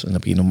paard. En dan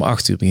begin je om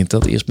 8 uur. Begint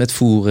dat eerst met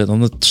voeren.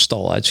 Dan het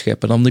stal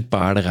uitscheppen. Dan die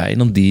paardenrij.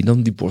 Dan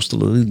die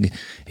borstelen.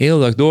 Heel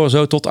dag door.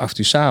 Zo tot 8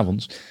 uur 's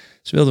avonds.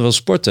 Ze wilden wel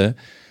sporten.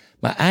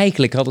 Maar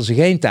eigenlijk hadden ze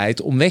geen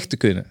tijd om weg te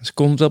kunnen. Ze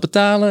konden het wel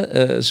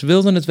betalen. Ze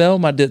wilden het wel.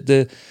 Maar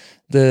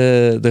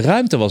de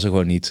ruimte was er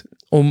gewoon niet.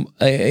 Om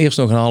eerst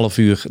nog een half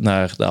uur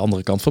naar de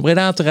andere kant van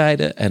Breda te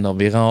rijden. En dan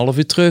weer een half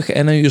uur terug.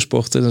 En een uur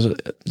sporten.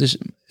 Dus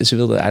ze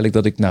wilden eigenlijk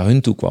dat ik naar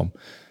hun toe kwam.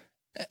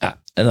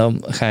 Ja, en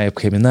dan ga je op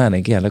een gegeven moment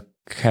nadenken. Ja, dan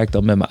ga ik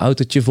dan met mijn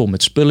autootje vol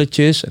met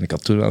spulletjes. En ik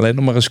had toen alleen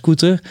nog maar een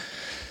scooter.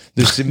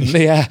 Dus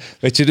ja,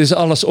 weet je, dus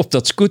alles op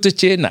dat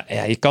scootertje. Nou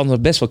ja, je kan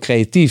er best wel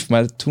creatief.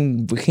 Maar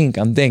toen ging ik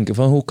aan denken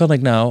van hoe kan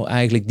ik nou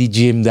eigenlijk die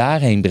gym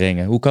daarheen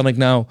brengen? Hoe kan ik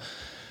nou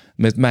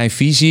met mijn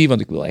visie,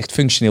 want ik wil echt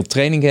functioneel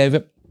training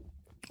geven.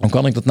 Hoe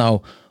kan ik dat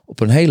nou op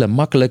een hele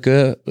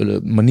makkelijke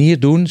manier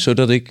doen,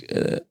 zodat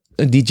ik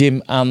die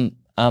gym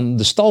aan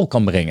de stal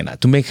kan brengen? Nou,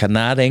 toen ben ik gaan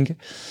nadenken.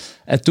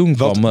 En toen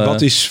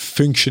wat is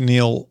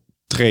functioneel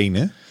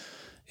trainen?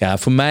 Ja,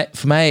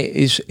 voor mij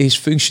is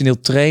functioneel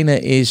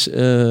trainen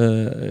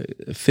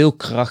veel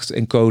kracht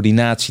en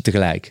coördinatie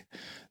tegelijk.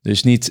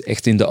 Dus niet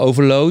echt in de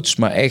overloads,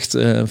 maar echt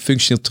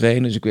functioneel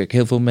trainen. Dus ik werk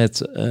heel veel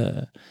met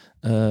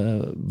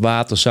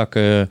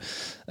waterzakken,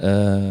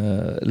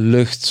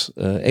 lucht,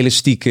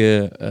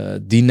 elastieken,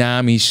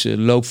 dynamische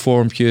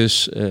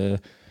loopvormpjes,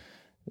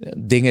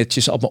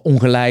 dingetjes allemaal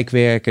ongelijk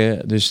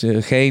werken. Dus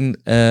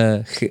geen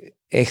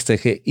echte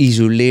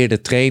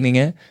geïsoleerde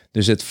trainingen.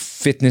 Dus het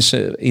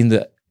fitnessen in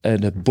de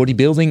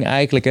bodybuilding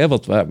eigenlijk, hè,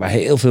 waar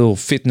heel veel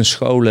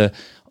fitnessscholen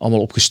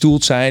allemaal op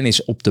gestoeld zijn,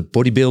 is op de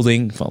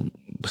bodybuilding van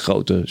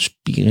grote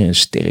spieren en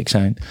sterk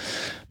zijn.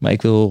 Maar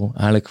ik wil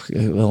eigenlijk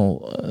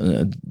wel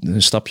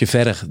een stapje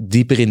verder,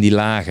 dieper in die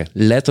lagen.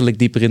 Letterlijk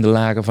dieper in de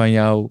lagen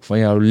van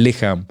jouw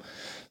lichaam.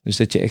 Dus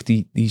dat je echt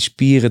die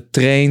spieren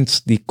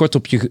traint, die kort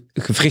op je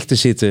gewrichten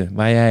zitten,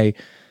 waar jij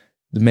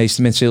de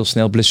meeste mensen heel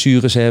snel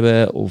blessures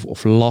hebben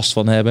of last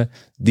van hebben.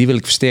 Die wil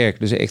ik versterken.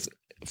 Dus echt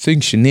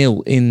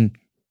functioneel in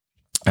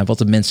wat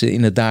de mensen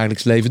in het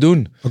dagelijks leven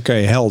doen. Oké,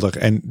 helder.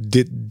 En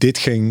dit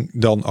ging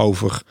dan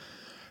over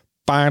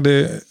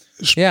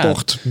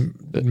paardensport,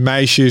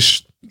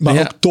 meisjes, maar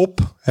ook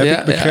top, heb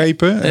ik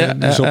begrepen.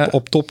 Dus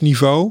op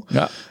topniveau.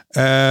 Ja.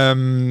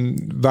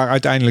 Waar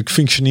uiteindelijk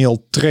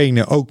functioneel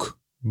trainen ook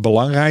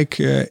belangrijk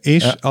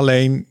is. Ja.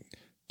 Alleen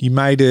die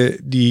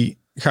meiden die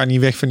gaan niet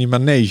weg van die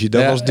manege.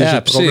 Dat was dus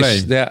het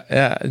probleem.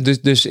 Ja.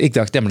 Dus ik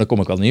dacht, maar dan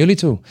kom ik wel naar jullie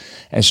toe.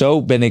 En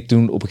zo ben ik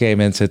toen op een gegeven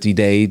moment het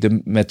idee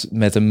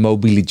met een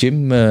mobiele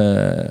gym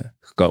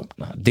gekomen.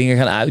 Nou, dingen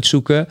gaan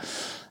uitzoeken.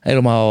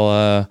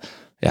 Helemaal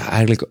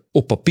eigenlijk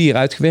op papier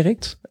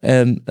uitgewerkt.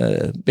 En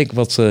ben ik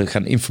wat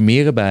gaan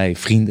informeren bij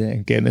vrienden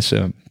en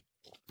kennissen.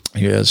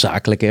 Die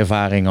zakelijke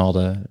ervaring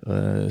hadden.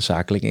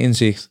 Zakelijk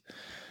inzicht.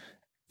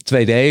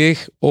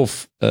 Tweedelig.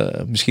 Of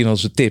misschien al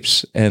ze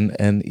tips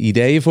en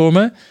ideeën voor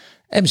me.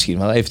 En misschien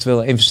wel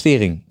eventueel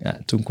investering. Ja,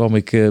 toen kwam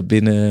ik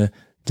binnen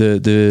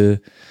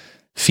de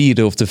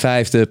 4e of de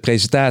 5e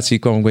presentatie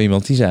kwam ik bij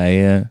iemand die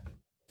zei,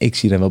 ik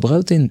zie daar wel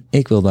brood in.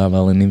 Ik wil daar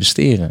wel in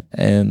investeren.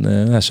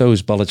 En zo is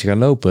het balletje gaan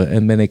lopen.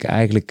 En ben ik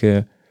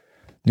eigenlijk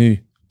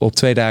nu op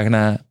 2 dagen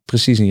na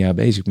precies een jaar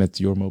bezig met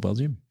Your Mobile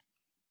Gym.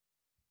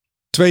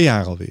 2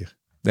 jaar alweer?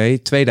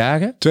 Nee, 2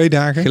 dagen. 2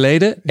 dagen?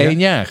 Geleden, 1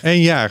 jaar.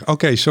 1 jaar,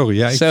 oké, sorry.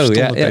 Ja, ik verstond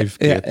het even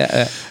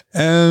verkeerd.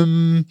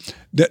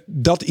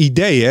 Dat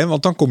idee, hè,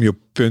 want dan kom je op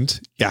het punt.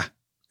 Ja,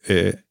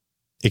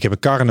 ik heb een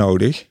kar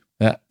nodig.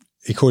 Ja.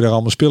 Ik gooi daar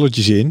allemaal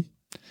spulletjes in.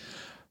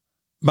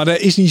 Maar dat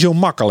is niet zo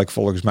makkelijk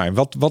volgens mij.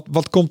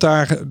 Wat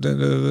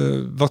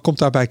komt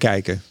daarbij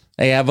kijken?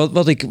 Nou ja,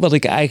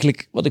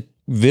 wat ik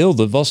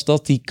wilde was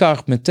dat die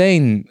kar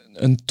meteen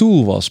een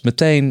tool was.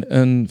 Meteen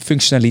een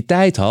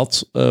functionaliteit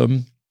had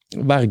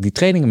waar ik die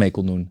trainingen mee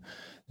kon doen.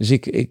 Dus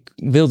ik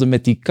wilde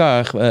met die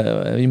kar,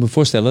 je moet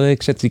voorstellen,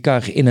 ik zet die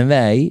kar in een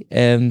wei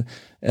en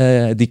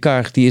die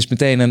kar die is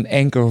meteen een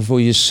anker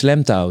voor je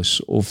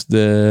slamtouws of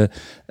de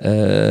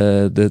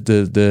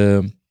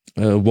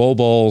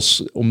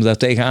wallballs om daar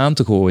tegenaan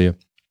te gooien.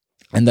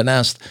 En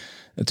daarnaast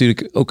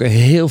natuurlijk ook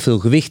heel veel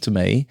gewichten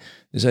mee.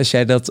 Dus als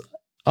jij dat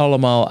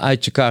allemaal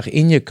uit je kar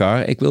in je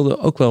kar, ik wilde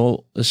ook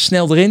wel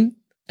snel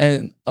erin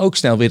en ook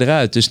snel weer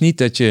eruit. Dus niet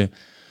dat je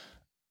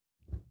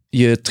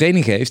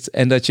training geeft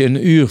en dat je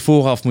een uur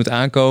vooraf moet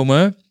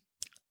aankomen,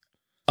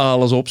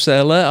 alles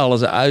opstellen,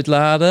 alles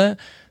uitladen,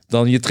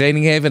 dan je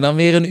training geven en dan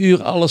weer een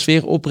uur alles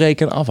weer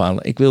opbreken en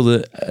afhalen. Ik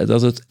wilde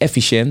dat het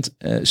efficiënt,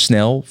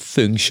 snel,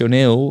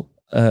 functioneel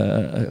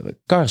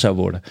kar zou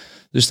worden.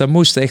 Dus daar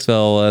moest echt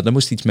wel, daar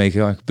moest iets mee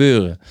gaan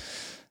gebeuren.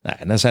 Nou,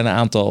 en er zijn een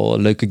aantal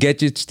leuke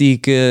gadgets die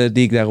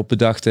ik daarop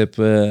bedacht heb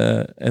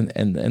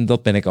en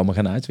dat ben ik allemaal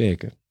gaan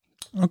uitwerken.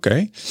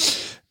 Oké.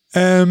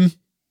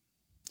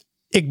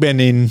 Ik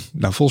ben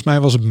volgens mij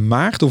was het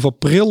maart of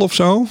april of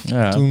zo.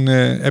 Ja. Toen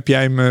heb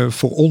jij me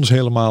voor ons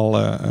helemaal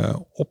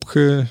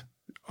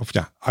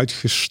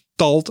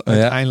uitgestald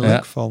uiteindelijk.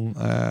 Ja. Van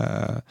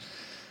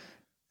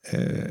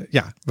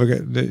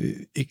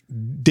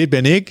dit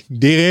ben ik,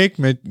 Dirk,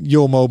 met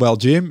Your Mobile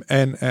Gym.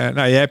 En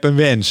je hebt een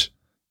wens.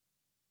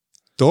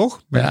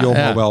 toch? Met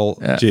Your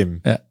Mobile Gym.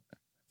 Ja.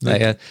 Nou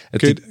ja,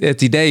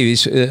 het idee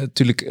is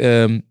natuurlijk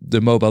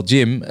de mobile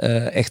gym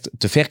echt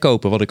te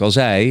verkopen. Wat ik al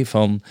zei,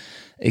 van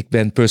ik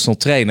ben personal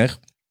trainer.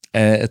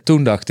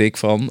 Toen dacht ik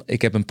van,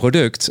 ik heb een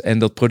product en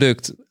dat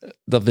product,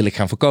 dat wil ik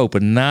gaan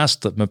verkopen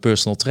naast mijn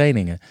personal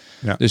trainingen.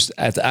 Ja. Dus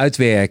het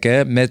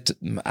uitwerken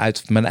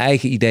uit mijn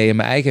eigen ideeën,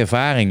 mijn eigen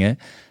ervaringen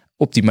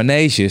op die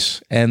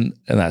maneges. En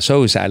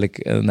zo is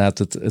eigenlijk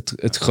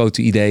het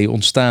grote idee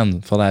ontstaan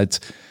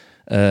vanuit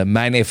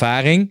mijn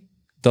ervaring,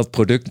 dat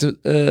product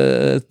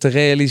te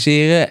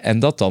realiseren en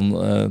dat dan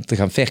te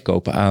gaan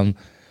verkopen aan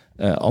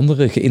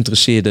andere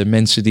geïnteresseerde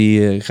mensen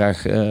die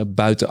graag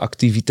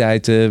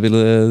buitenactiviteiten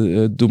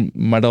willen doen,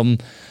 maar dan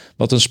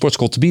wat een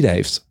sportschool te bieden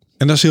heeft.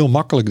 En dat is heel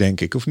makkelijk,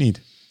 denk ik, of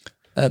niet?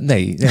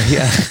 Nee.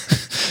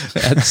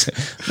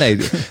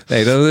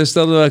 Nee,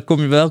 dan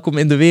kom je welkom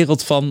in de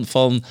wereld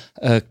van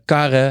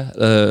karren,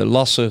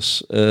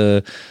 lassers,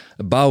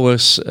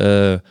 bouwers,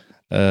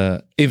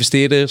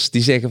 investeerders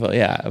die zeggen van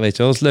ja, weet je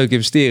wel, het is leuk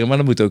investeren, maar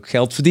dan moet ook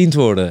geld verdiend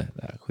worden.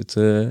 Nou, goed,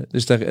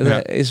 dus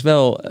daar is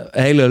wel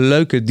een hele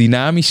leuke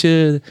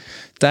dynamische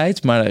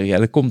tijd, maar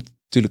er komt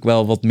natuurlijk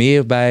wel wat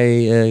meer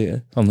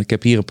bij. Van ik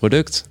heb hier een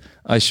product,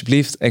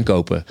 alsjeblieft, en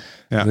kopen.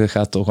 Ja. Dat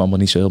gaat toch allemaal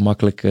niet zo heel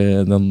makkelijk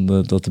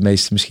dan dat de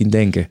meesten misschien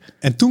denken.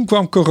 En toen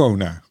kwam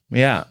corona.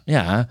 Ja.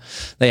 Nou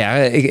ja,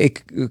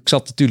 ik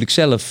zat natuurlijk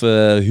zelf,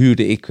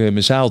 huurde ik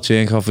mijn zaaltje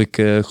en gaf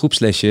ik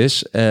groepslesjes.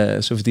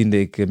 Zo verdiende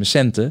ik mijn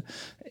centen.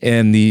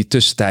 En die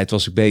tussentijd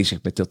was ik bezig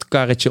met dat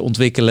karretje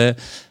ontwikkelen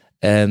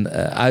en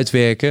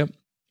uitwerken.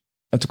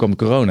 En toen kwam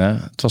corona.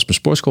 Het was mijn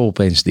sportschool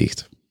opeens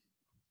dicht.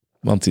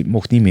 Want die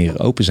mocht niet meer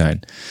open zijn.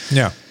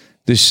 Ja.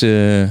 Dus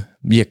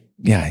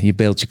je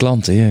beeldt je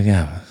klanten.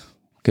 Ja,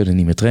 kunnen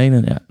niet meer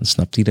trainen. Ja, dat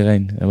snapt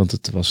iedereen. Want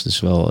het was dus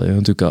wel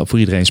natuurlijk voor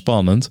iedereen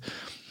spannend.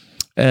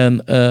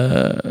 En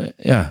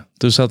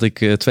toen zat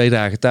ik 2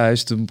 dagen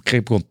thuis. Toen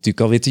begon het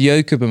natuurlijk alweer te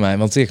jeuken bij mij.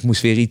 Want ik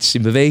moest weer iets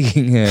in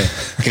beweging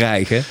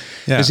krijgen.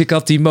 Ja. Dus ik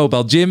had die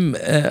mobile gym.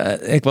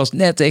 Ik was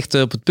net echt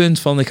op het punt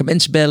van ik ga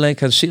mensen bellen. Ik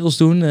ga de sales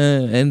doen.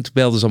 En toen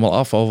belden ze allemaal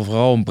af.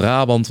 Vooral in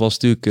Brabant was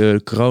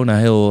natuurlijk corona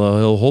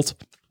heel hot.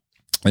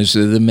 Dus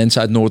de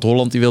mensen uit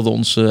Noord-Holland die wilden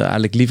ons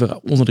eigenlijk liever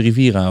onder de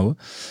rivier houden.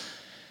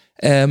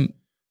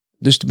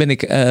 Dus toen ben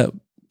ik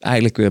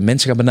eigenlijk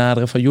mensen gaan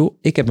benaderen van joh,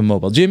 ik heb een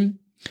mobile gym.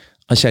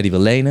 Als jij die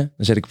wil lenen,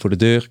 dan zet ik voor de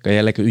deur. Kan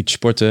jij lekker een uurtje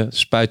sporten,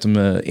 spuit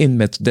hem in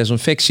met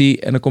desinfectie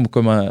en dan kom ik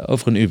hem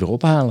over een uur weer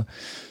ophalen.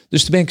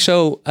 Dus toen ben ik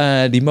zo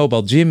die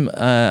mobile gym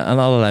aan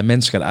allerlei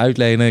mensen gaan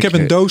uitlenen. Ik heb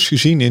een doos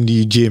gezien in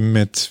die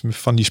gym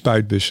van die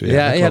spuitbussen.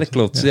 Ja, dat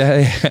klopt.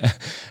 Ja.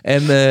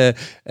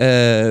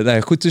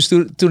 En goed, dus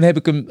toen heb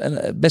ik hem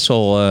best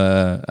wel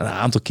een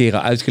aantal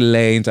keren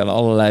uitgeleend aan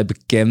allerlei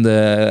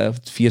bekenden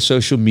via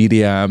social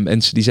media.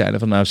 Mensen die zeiden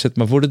van nou, zet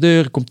maar voor de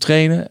deur, ik kom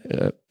trainen.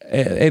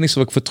 Het enige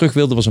wat ik voor terug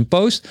wilde was een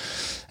post.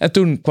 En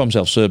toen kwam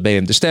zelfs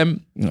BM De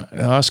Stem.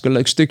 Een hartstikke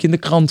leuk stukje in de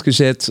krant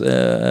gezet.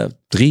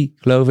 3,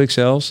 geloof ik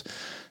zelfs.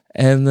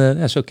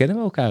 En zo kennen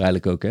we elkaar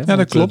eigenlijk ook. Hè? Ja,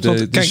 dat klopt.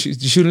 De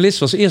journalist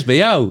was eerst bij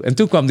jou. En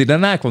toen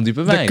daarna kwam die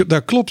bij mij.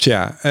 Dat klopt,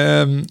 ja.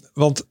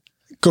 Want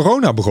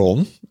corona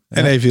begon.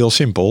 En even heel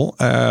simpel.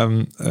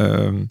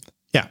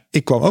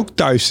 Ik kwam ook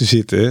thuis te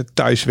zitten.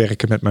 Thuis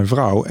werken met mijn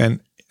vrouw.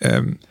 En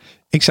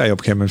ik zei op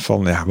een gegeven moment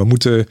van... we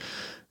moeten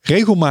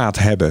regelmaat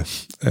hebben.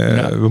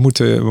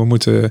 We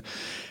moeten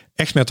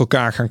echt met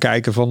elkaar gaan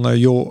kijken van...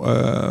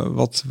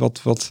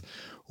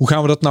 hoe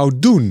gaan we dat nou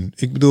doen?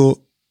 Ik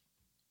bedoel...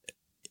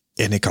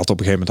 En ik had op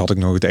een gegeven moment had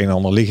ik nog het een en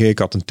ander liggen. Ik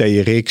had een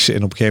TRX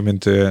en op een gegeven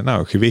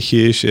moment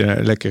gewichtjes,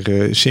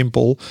 lekker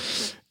simpel.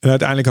 En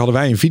uiteindelijk hadden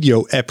wij een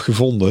video-app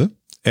gevonden.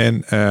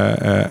 En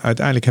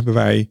uiteindelijk hebben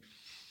wij,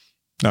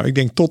 ik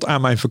denk tot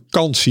aan mijn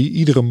vakantie,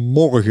 iedere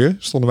morgen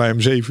stonden wij om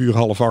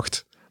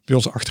 7:30 bij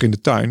ons achter in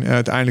de tuin. En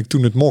uiteindelijk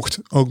toen het mocht,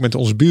 ook met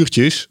onze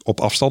buurtjes, op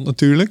afstand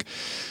natuurlijk.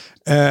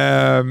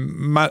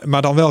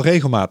 Maar dan wel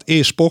regelmaat.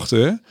 Eerst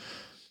sporten,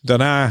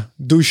 daarna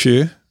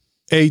douchen,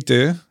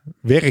 eten,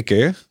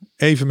 werken,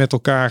 even met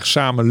elkaar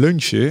samen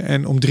lunchen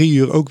en om 3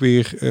 uur ook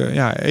weer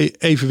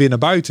even weer naar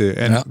buiten.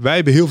 En wij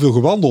hebben heel veel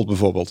gewandeld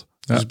bijvoorbeeld.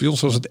 Ja. Dus bij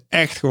ons was het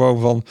echt gewoon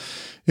van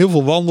heel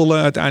veel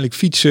wandelen, uiteindelijk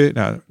fietsen.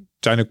 Nou, het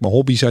zijn ook mijn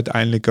hobby's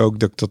uiteindelijk ook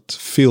dat ik dat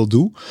veel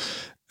doe.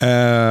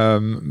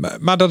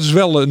 Maar dat is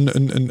wel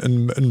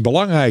een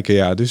belangrijke,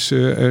 ja. Dus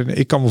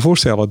ik kan me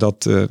voorstellen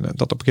dat op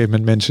een gegeven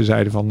moment mensen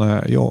zeiden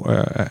van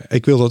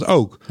ik wil dat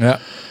ook. Ja.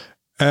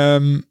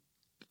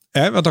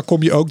 Want dan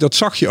kom je ook, dat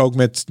zag je ook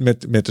met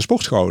de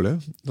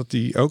sportscholen. Dat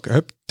die ook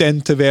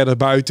tenten werden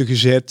buiten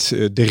gezet.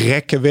 De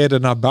rekken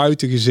werden naar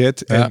buiten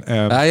gezet. Ja.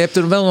 En, je hebt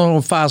er wel nog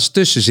een fase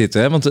tussen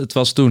zitten. Hè? Want het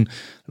was toen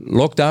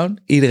lockdown.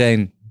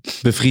 Iedereen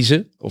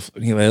bevriezen. Of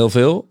in ieder geval heel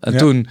veel. En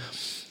toen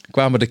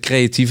kwamen de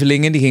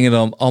creatievelingen. Die gingen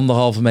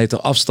dan 1,5 meter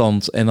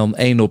afstand. En dan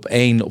 1 op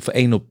 1 of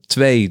 1 op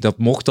 2. Dat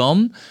mocht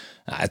dan.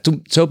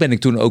 Zo ben ik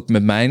toen ook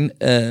met mijn...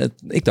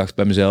 ik dacht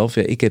bij mezelf,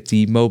 ik heb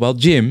die mobile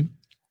gym.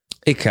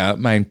 Ik ga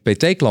mijn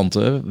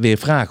PT-klanten weer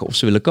vragen of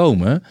ze willen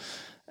komen.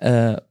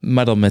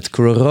 Maar dan met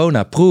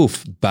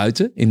corona-proof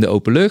buiten in de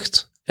open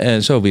lucht.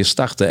 En zo weer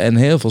starten. En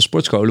heel veel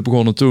sportscholen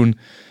begonnen toen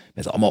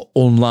met allemaal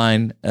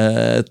online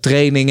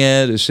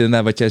trainingen. Dus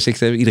wat jij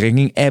zegt, iedereen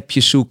ging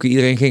appjes zoeken.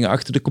 Iedereen ging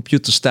achter de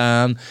computer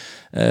staan.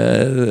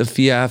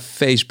 Via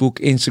Facebook,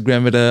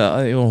 Instagram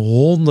werden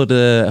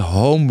honderden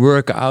home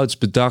workouts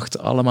bedacht.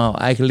 Allemaal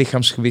eigen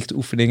lichaamsgewicht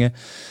oefeningen.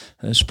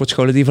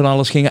 Sportscholen die van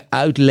alles gingen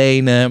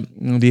uitlenen.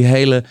 Die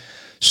hele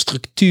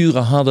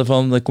structuren hadden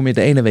van, dan kom je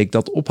de ene week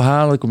dat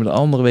ophalen, dan kom je de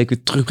andere week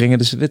weer terugbrengen.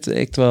 Dus het werd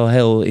echt wel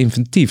heel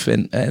inventief.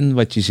 En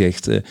wat je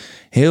zegt,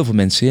 heel veel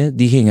mensen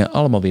die gingen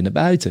allemaal weer naar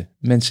buiten.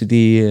 Mensen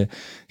die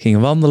gingen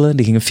wandelen,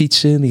 die gingen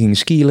fietsen, die gingen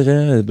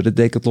skileren. Bij de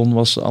Decathlon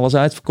was alles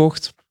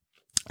uitverkocht.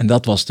 En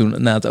dat was toen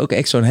inderdaad ook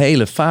echt zo'n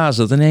hele fase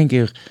dat in één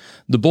keer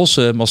de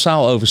bossen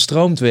massaal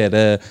overstroomd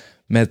werden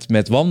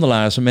met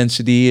wandelaars en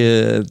mensen die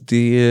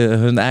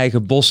hun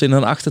eigen bos in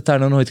hun achtertuin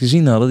nog nooit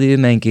gezien hadden, die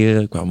in één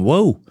keer kwamen,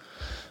 wow,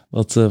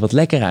 wat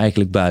lekker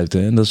eigenlijk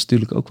buiten. En dat is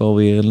natuurlijk ook wel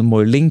weer een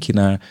mooi linkje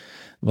naar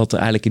wat er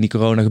eigenlijk in die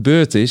corona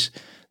gebeurd is.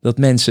 Dat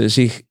mensen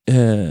zich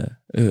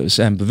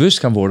zijn bewust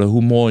gaan worden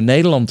hoe mooi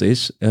Nederland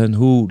is en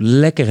hoe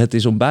lekker het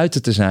is om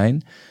buiten te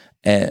zijn.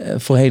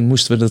 Voorheen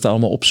moesten we dat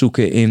allemaal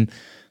opzoeken in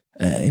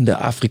de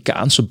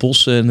Afrikaanse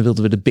bossen en dan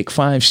wilden we de Big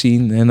Five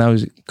zien. En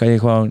nou kan je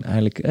gewoon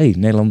eigenlijk,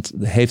 Nederland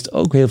heeft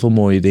ook heel veel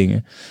mooie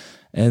dingen.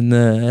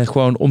 En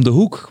gewoon om de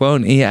hoek,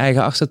 gewoon in je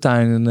eigen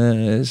achtertuin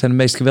zijn de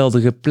meest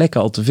geweldige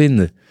plekken al te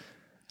vinden.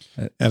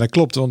 Ja, dat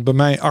klopt, want bij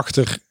mij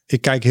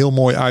ik kijk heel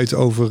mooi uit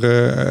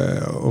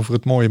over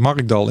het mooie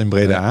Markdal in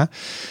Breda. Ja.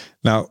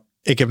 Nou,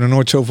 ik heb nog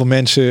nooit zoveel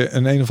mensen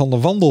een of ander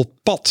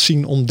wandelpad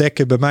zien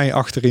ontdekken bij mij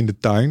achter in de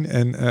tuin.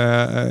 En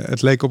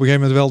het leek op een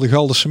gegeven moment wel de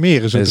Galderse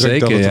Meren, zo druk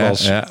dat het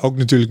was. Ja. Ook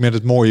natuurlijk met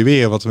het mooie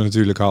weer wat we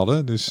natuurlijk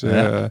hadden. Dus,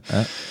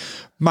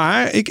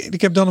 Maar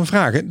ik heb dan een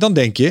vraag. Dan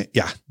denk je,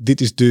 ja,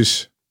 dit is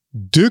dus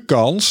de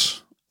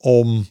kans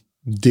om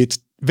dit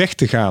weg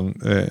te gaan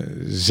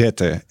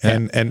zetten.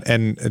 Ja.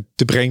 En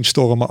te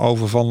brainstormen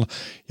over van,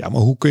 ja,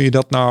 maar hoe kun je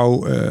dat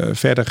nou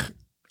verder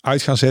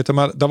uit gaan zetten?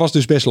 Maar dat was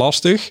dus best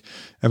lastig.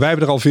 En wij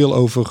hebben er al veel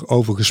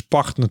over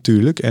gespart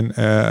natuurlijk. En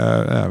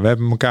we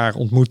hebben elkaar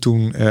ontmoet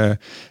toen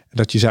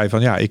dat je zei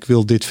van, ja, ik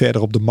wil dit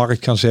verder op de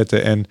markt gaan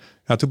zetten. En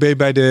toen ben je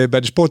bij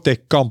de Sporttech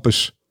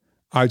Campus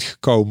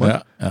uitgekomen.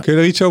 Ja, ja. Kun je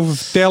er iets over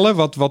vertellen?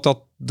 Wat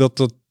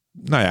dat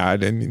nou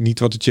ja, niet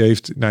wat het je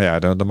heeft. Nou ja,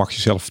 dan mag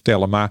je zelf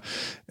vertellen. Maar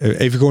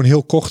even gewoon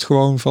heel kort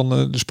gewoon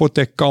van de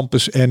Sporttech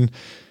Campus. En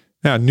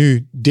ja,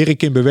 nu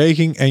Dirk in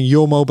Beweging en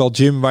Your Mobile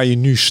Gym waar je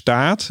nu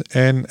staat.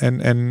 En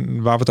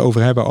waar we het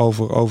over hebben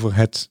over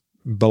het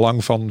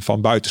belang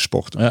van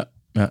buitensporten. Ja.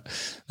 Ja.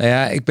 Nou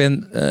ja,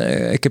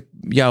 ik heb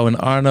jou en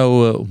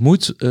Arno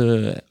ontmoet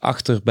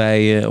achter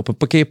op een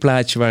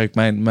parkeerplaatsje waar ik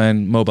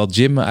mijn mobile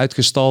gym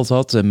uitgestald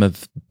had en mijn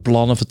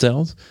plannen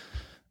verteld.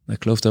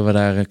 Ik geloof dat we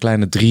daar een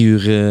kleine 3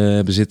 uur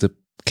hebben zitten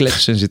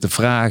kletsen, zitten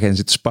vragen en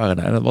zitten sparren.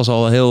 Nou, dat was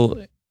al heel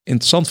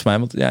interessant voor mij,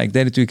 want ja, ik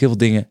deed natuurlijk heel veel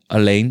dingen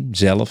alleen,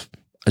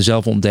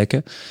 zelf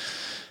ontdekken.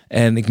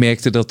 En ik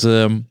merkte dat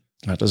er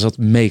zat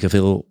mega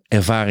veel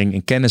ervaring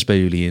en kennis bij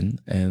jullie in.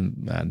 En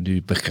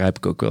nu begrijp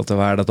ik ook wel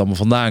waar dat allemaal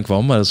vandaan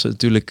kwam. Maar dat is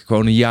natuurlijk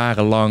gewoon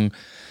jarenlang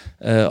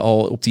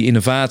al op die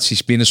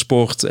innovaties binnen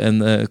sport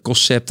en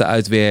concepten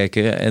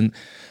uitwerken. En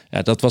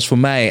ja, dat was voor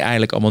mij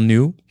eigenlijk allemaal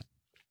nieuw.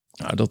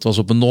 Nou, dat was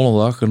op een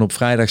donderdag. En op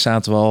vrijdag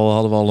hadden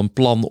we al een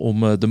plan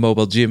om de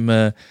mobile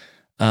gym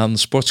aan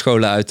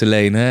sportscholen uit te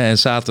lenen. En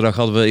zaterdag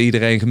hadden we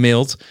iedereen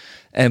gemaild.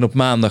 En op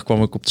maandag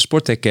kwam ik op de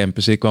Sporttech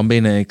Campus. Ik kwam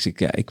binnen en ik zei,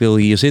 ja, ik wil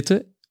hier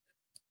zitten.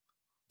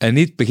 En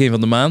niet begin van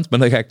de maand, maar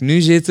dan ga ik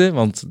nu zitten,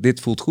 want dit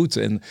voelt goed.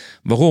 En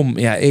waarom?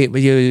 Ja,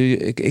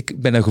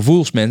 ik ben een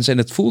gevoelsmens en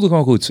het voelde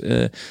gewoon goed.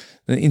 Een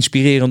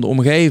inspirerende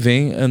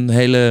omgeving, een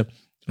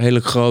hele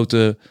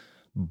grote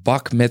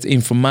bak met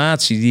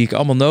informatie die ik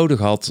allemaal nodig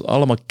had.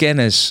 Allemaal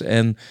kennis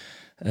en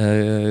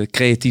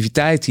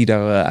creativiteit die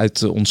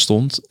daaruit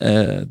ontstond.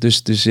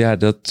 Dus ja,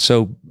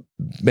 zo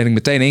ben ik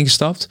meteen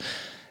ingestapt.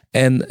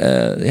 En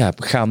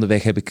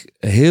gaandeweg heb ik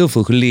heel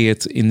veel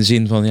geleerd in de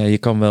zin van, ja, je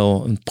kan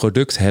wel een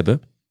product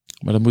hebben,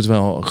 maar er moet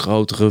wel een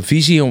grotere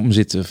visie om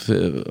zitten,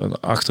 een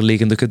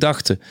achterliggende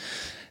gedachte.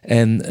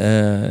 En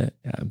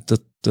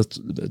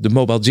de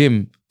mobile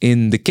gym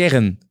in de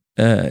kern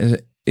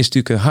is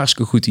natuurlijk een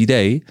hartstikke goed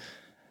idee.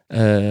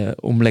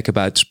 Om lekker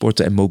buiten te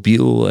sporten en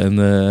mobiel.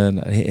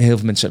 En heel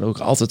veel mensen zijn ook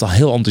altijd al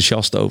heel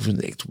enthousiast over. En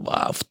denkt,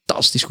 wauw,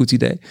 fantastisch goed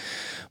idee.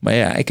 Maar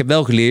ja, ik heb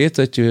wel geleerd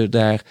dat je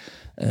daar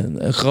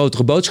een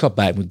grotere boodschap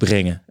bij moet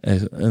brengen.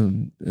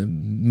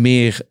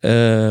 Meer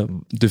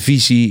de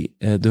visie,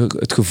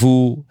 het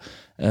gevoel,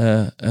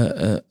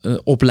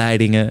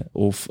 opleidingen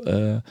of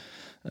een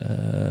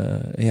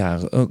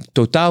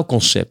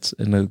totaalconcept.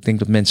 En ik denk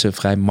dat mensen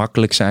vrij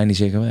makkelijk zijn die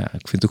zeggen, ja,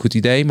 ik vind het een goed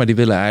idee, maar die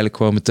willen eigenlijk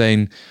gewoon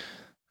meteen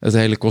het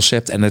hele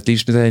concept en het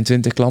liefst meteen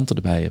 20 klanten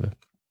erbij hebben.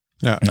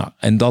 Ja. Nou,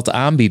 en dat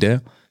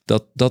aanbieden,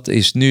 dat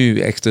is nu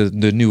echt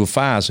de nieuwe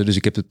fase. Dus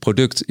ik heb het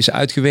product is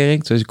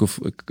uitgewerkt, dus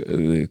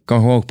ik kan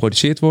gewoon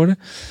geproduceerd worden.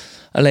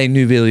 Alleen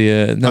nu wil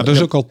je... Nou, dat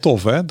is ook al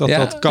tof, hè?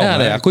 Dat kan. Ja,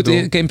 nou ja, goed,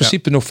 ik in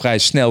principe nog vrij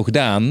snel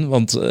gedaan.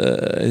 Want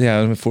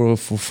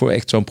voor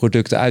echt zo'n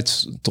product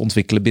uit te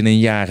ontwikkelen binnen een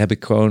jaar heb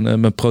ik gewoon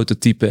mijn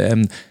prototype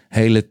en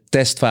hele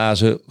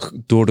testfase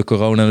door de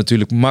corona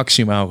natuurlijk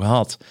maximaal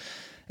gehad.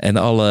 En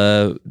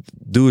alle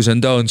do's en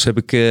don'ts heb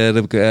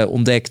ik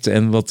ontdekt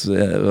en wat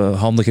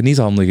handig en niet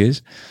handig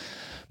is.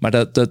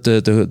 Maar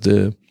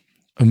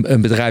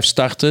een bedrijf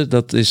starten,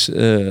 dat is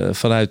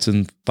vanuit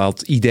een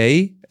bepaald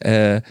idee.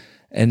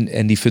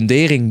 En die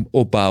fundering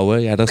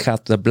opbouwen, ja,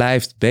 dat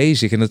blijft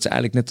bezig. En dat is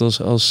eigenlijk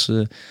net als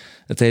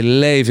het hele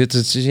leven.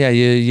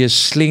 Je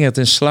slingert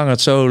en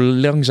slangert zo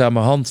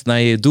langzamerhand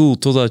naar je doel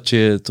totdat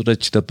je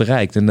dat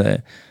bereikt.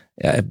 En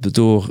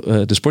door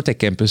de Sporttech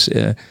Campus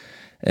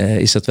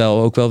is dat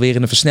ook wel weer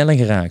in een versnelling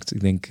geraakt.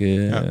 Ik denk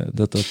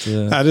dat...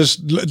 Ja,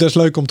 dat is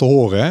leuk om te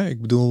horen. Hè?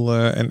 Ik bedoel,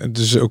 en het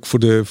is ook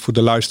voor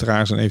de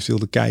luisteraars en eventueel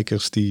de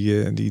kijkers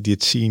die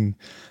het zien...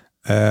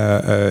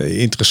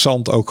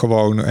 interessant ook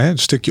gewoon een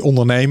stukje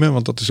ondernemen,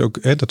 want dat is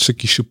ook dat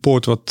stukje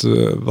support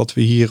wat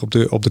we hier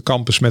op de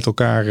campus met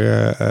elkaar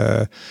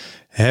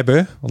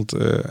hebben. Want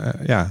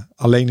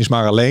alleen is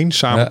maar alleen.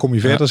 Samen kom je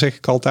verder, zeg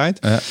ik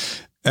altijd.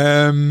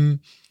 Ja.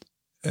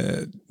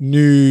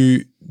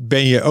 Nu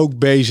ben je ook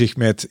bezig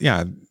met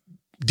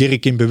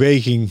Dirk in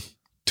beweging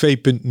 2.0.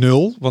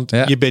 Want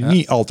je bent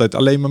niet altijd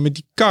alleen maar met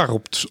die kar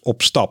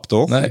op stap,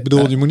 toch? Nee, ik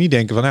bedoel, je moet niet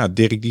denken van,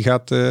 Dirk die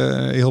gaat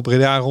heel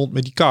Breda rond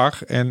met die kar.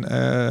 En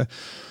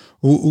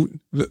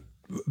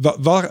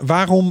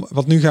waarom?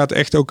 Want nu gaat het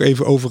echt ook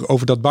even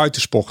over dat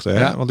buitensporten. Hè?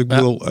 Ja, want ik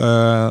bedoel,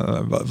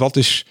 wat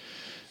is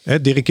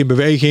Dirk in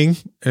beweging?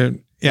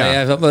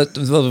 Wat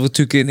we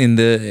natuurlijk in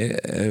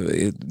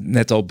de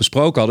net al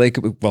besproken hadden. Ik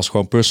was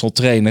gewoon personal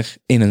trainer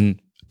in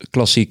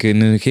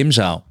een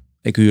gymzaal.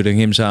 Ik huurde een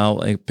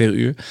gymzaal per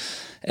uur.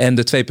 En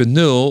de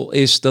 2.0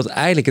 is dat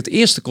eigenlijk het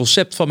eerste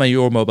concept van mijn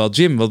Your Mobile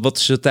Gym. Wat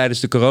is er tijdens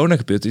de corona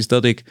gebeurd, is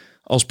dat ik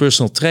als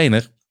personal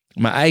trainer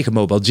mijn eigen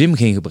mobile gym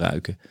ging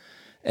gebruiken.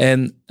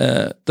 En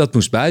dat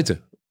moest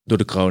buiten door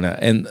de corona.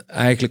 En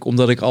eigenlijk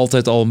omdat ik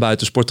altijd al een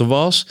buitensporter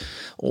was,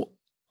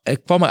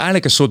 kwam er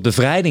eigenlijk een soort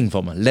bevrijding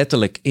van me.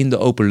 Letterlijk in de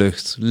open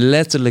lucht.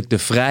 Letterlijk de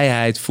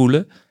vrijheid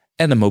voelen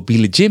en een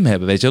mobiele gym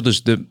hebben. Weet je wel?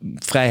 Dus de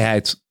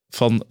vrijheid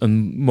van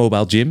een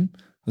mobile gym.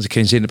 Als ik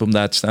geen zin heb om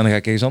daar te staan, dan ga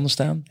ik ergens anders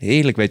staan.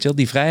 Heerlijk, weet je wel,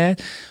 die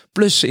vrijheid.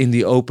 Plus in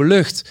die open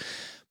lucht.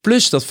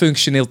 Plus dat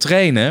functioneel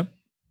trainen.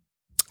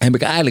 Heb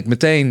ik eigenlijk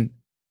meteen,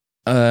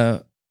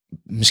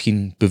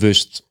 misschien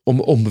bewust,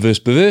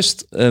 onbewust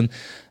bewust,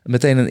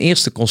 meteen een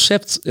eerste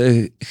concept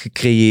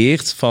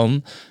gecreëerd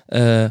van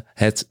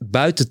het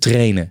buiten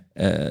trainen.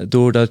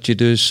 Doordat je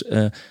dus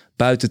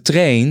buiten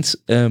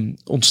traint,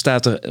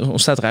 ontstaat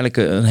er eigenlijk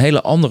een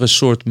hele andere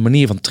soort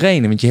manier van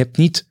trainen. Want je hebt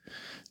niet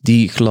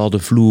die gladde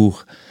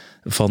vloer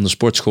van de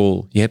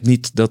sportschool. Je hebt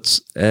niet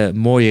dat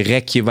mooie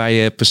rekje waar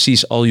je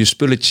precies al je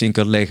spulletjes in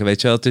kan leggen.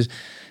 Weet je wel?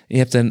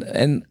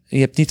 Je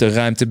hebt niet een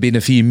ruimte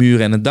binnen 4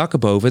 muren en een dak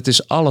erboven.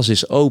 Alles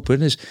is open.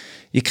 Dus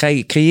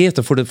je creëert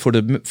er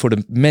voor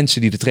de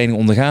mensen die de training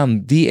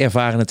ondergaan, die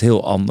ervaren het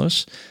heel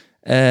anders.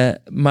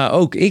 Maar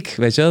ook ik,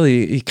 weet je wel,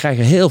 je krijgt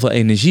er heel veel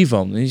energie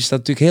van. Je staat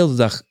natuurlijk heel de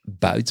dag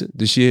buiten.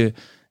 Dus je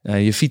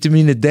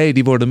vitamine D,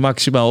 die worden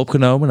maximaal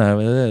opgenomen.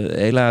 Nou,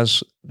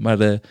 helaas, maar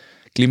de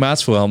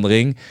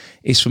klimaatsverandering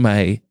is voor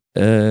mij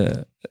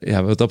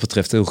wat dat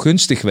betreft heel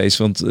gunstig geweest.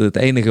 Want het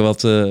enige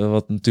wat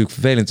natuurlijk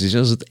vervelend is,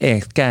 als het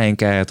echt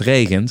keihard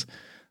regent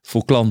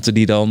voor klanten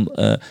die dan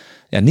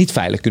niet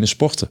veilig kunnen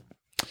sporten.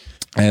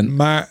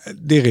 Maar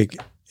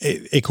Dirk,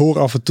 ik hoor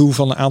af en toe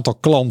van een aantal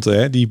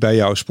klanten die bij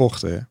jou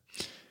sporten.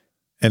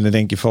 En dan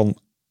denk je van,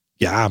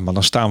 ja, maar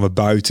dan staan we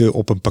buiten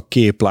op een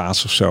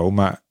parkeerplaats of zo.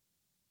 Maar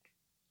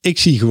ik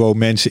zie gewoon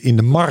mensen in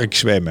de markt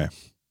zwemmen.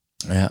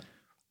 Ja.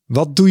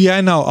 Wat doe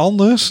jij nou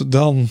anders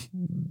dan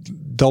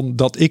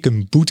dat ik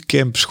een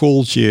bootcamp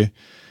schooltje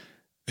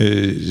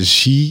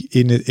zie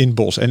in het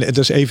bos? En het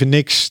is even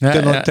niks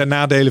ten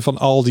nadele van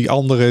al die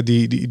anderen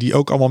die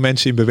ook allemaal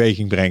mensen in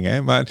beweging brengen.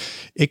 Hè? Maar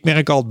ik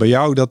merk altijd bij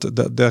jou dat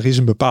er is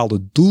een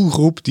bepaalde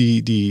doelgroep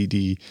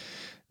die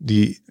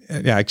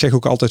ik zeg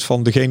ook altijd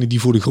van degene die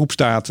voor de groep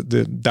staat,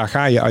 daar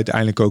ga je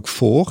uiteindelijk ook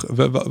voor.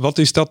 Wat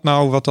is dat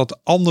nou wat dat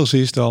anders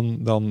is dan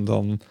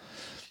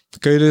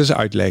kun je dat eens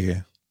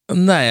uitleggen?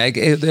 Nou ja,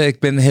 ik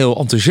ben heel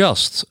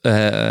enthousiast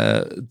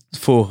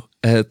voor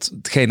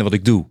hetgene wat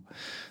ik doe.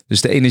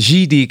 Dus de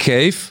energie die ik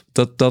geef,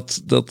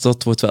 dat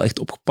wordt wel echt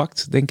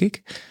opgepakt, denk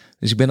ik.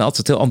 Dus ik ben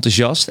altijd heel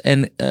enthousiast.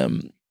 En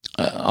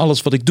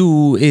alles wat ik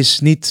doe is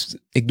niet...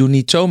 Ik doe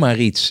niet zomaar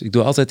iets. Ik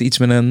doe altijd iets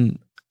met een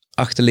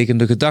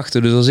achterliggende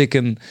gedachte. Dus als ik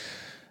een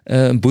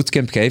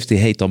bootcamp geef, die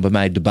heet dan bij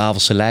mij de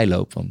Bavelse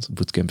Leiloop, want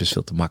bootcamp is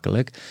veel te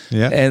makkelijk.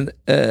 Ja. En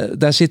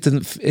daar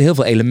zitten heel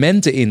veel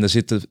elementen in. Daar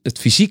zit het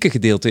fysieke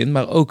gedeelte in,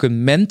 maar ook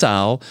een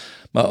mentaal,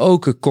 maar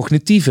ook een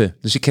cognitieve.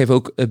 Dus ik geef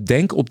ook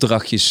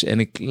denkopdrachtjes en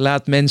ik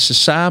laat mensen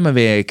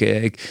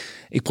samenwerken.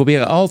 Ik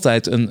probeer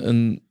altijd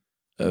een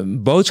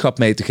een boodschap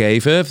mee te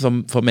geven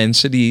van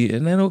mensen die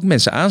en ook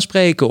mensen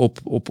aanspreken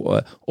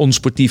op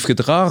onsportief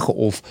gedrag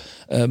of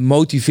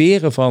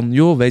motiveren van,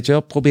 joh, weet je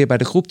wel, probeer bij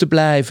de groep te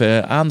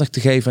blijven, aandacht te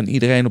geven aan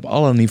iedereen op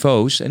alle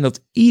niveaus en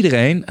dat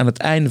iedereen aan het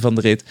einde van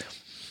de rit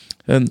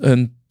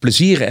een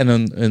plezier en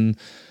een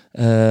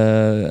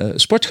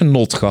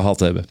sportgenot gehad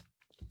hebben.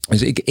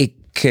 Dus ik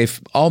geef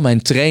al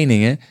mijn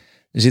trainingen,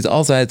 er zit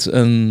altijd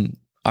een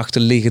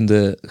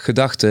achterliggende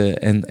gedachte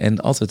en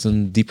altijd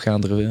een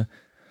diepgaandere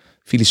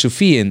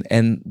filosofie in.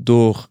 En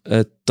door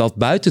dat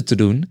buiten te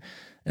doen,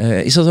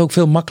 is dat ook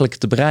veel makkelijker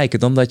te bereiken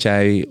dan dat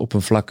jij op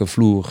een vlakke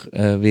vloer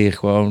weer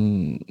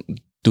gewoon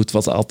doet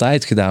wat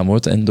altijd gedaan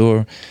wordt. En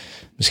door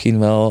misschien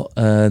wel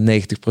 90%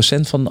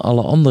 van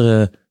alle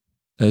andere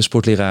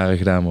sportleraren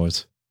gedaan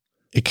wordt.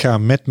 Ik ga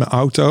met mijn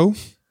auto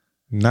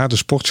naar de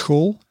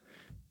sportschool.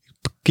 Ik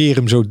parkeer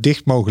hem zo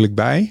dicht mogelijk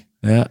bij.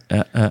 Ja.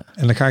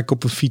 En dan ga ik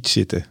op een fiets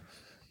zitten.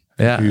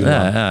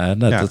 Ja.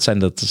 Dat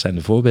zijn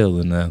de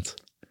voorbeelden inderdaad.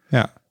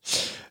 Ja.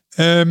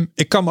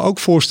 Ik kan me ook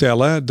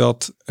voorstellen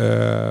dat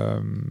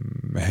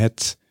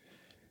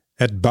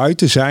het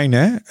buiten zijn.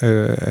 Hè,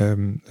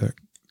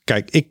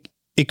 kijk,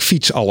 ik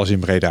fiets alles in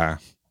Breda.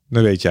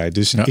 Dat weet jij.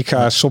 Dus ik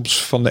ga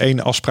soms van de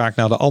ene afspraak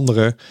naar de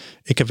andere.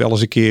 Ik heb wel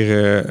eens een keer,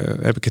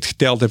 heb ik het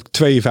geteld, heb ik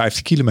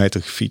 52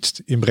 kilometer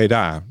gefietst in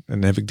Breda. En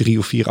dan heb ik 3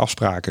 of 4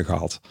 afspraken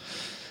gehad.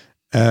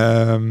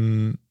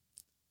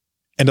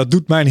 En dat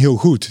doet mij heel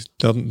goed.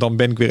 Dan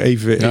ben ik weer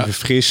even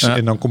fris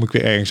en dan kom ik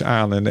weer ergens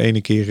aan. En de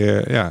ene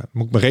keer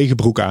moet ik mijn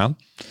regenbroek aan.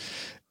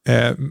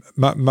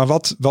 Maar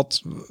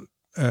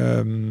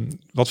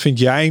wat vind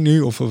jij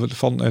nu of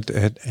van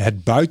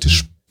het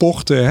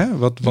buitensporten? Hè?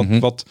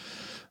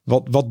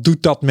 Wat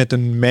doet dat met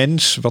een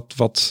mens?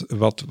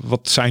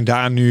 Wat zijn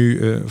daar nu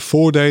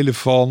voordelen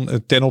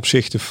van ten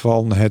opzichte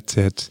van het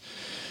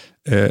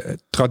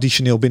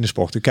traditioneel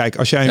binnensporten? Kijk,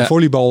 als jij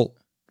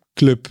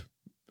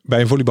bij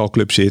een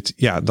volleybalclub zit,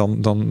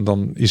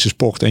 dan is er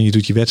sport en je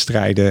doet je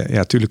wedstrijden. Ja,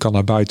 natuurlijk kan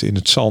naar buiten in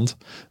het zand.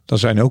 Dan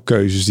zijn ook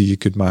keuzes die je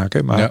kunt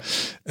maken. Maar,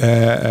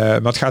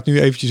 maar het gaat nu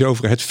eventjes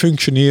over het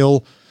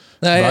functioneel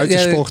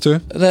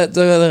buitensporten.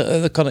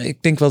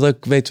 Ik denk wel dat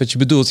ik weet wat je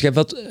bedoelt. Ja,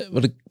 wat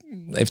ik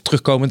even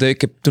terugkomend,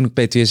 toen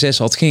ik PTSS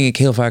had, ging ik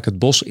heel vaak het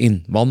bos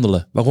in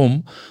wandelen.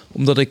 Waarom?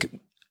 Omdat ik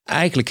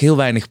eigenlijk heel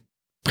weinig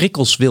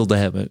prikkels wilde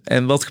hebben.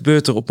 En wat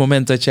gebeurt er op het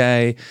moment dat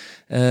jij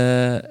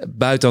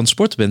buiten aan het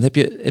sporten bent?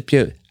 Heb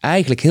je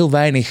eigenlijk heel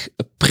weinig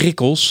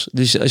prikkels.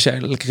 Dus als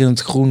jij lekker in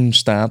het groen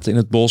staat, in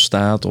het bos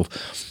staat, of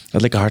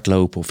lekker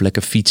hardlopen of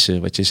lekker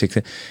fietsen, wat je zegt,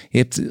 je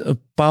hebt een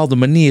bepaalde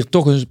manier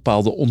toch een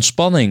bepaalde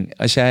ontspanning.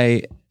 Als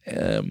jij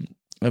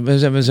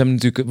we zijn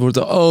natuurlijk,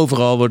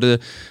 worden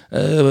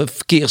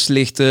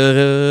verkeerslichten,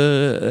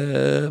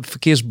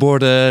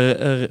 verkeersborden,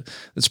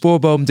 het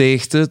spoorboom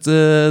dicht.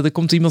 Er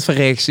komt iemand van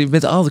rechts. Je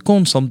bent altijd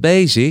constant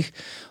bezig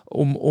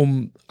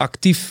om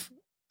actief,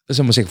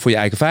 zeg maar zeggen, voor je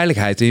eigen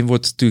veiligheid. En je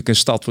wordt natuurlijk, een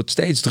stad wordt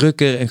steeds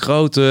drukker en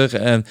groter.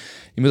 En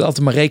je moet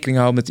altijd maar rekening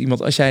houden met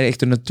iemand. Als jij echt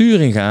de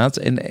natuur in gaat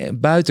en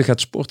buiten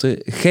gaat sporten,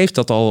 geeft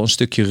dat al een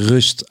stukje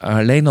rust.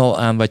 Alleen al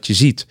aan wat je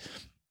ziet.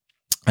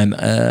 En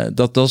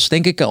dat is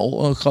denk ik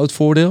al een groot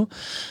voordeel.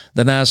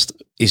 Daarnaast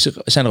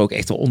zijn er ook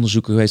echt wel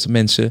onderzoeken geweest dat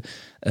mensen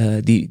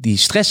die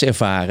stress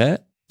ervaren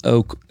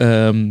ook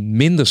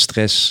minder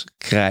stress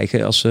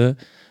krijgen als ze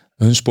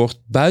hun sport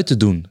buiten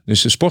doen.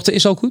 Dus sporten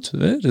is al goed.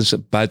 Hè? Dus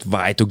buiten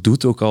waar je het ook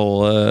doet, ook al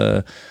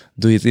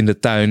doe je het in de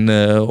tuin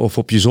of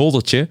op je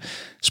zoldertje.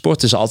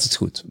 Sport is altijd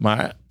goed.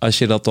 Maar als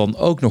je dat dan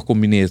ook nog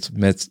combineert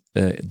met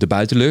de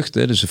buitenlucht,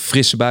 dus een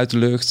frisse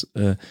buitenlucht,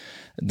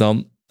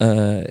 dan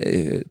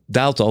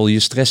daalt al je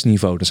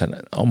stressniveau. Er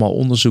zijn allemaal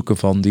onderzoeken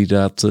van die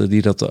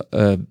dat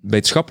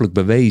wetenschappelijk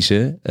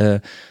bewezen,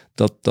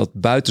 dat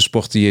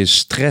buitensporten je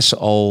stress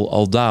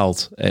al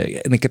daalt.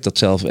 En ik heb dat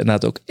zelf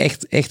inderdaad ook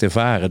echt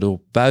ervaren. Door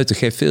buiten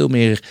geeft veel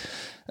meer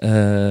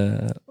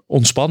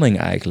ontspanning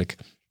eigenlijk.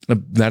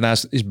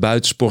 Daarnaast is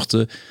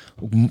buitensporten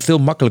ook veel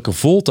makkelijker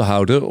vol te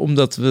houden,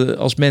 omdat we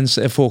als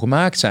mensen ervoor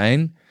gemaakt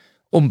zijn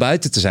om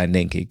buiten te zijn,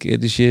 denk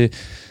ik. Dus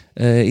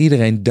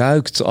iedereen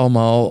duikt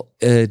allemaal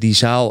die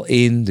zaal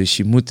in. Dus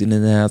je moet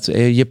inderdaad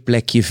je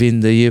plekje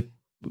vinden, je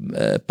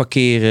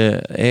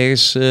parkeren,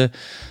 ergens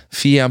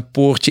via een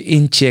poortje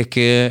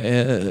inchecken,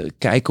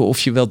 kijken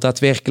of je wel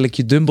daadwerkelijk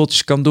je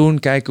dumbbelltjes kan doen,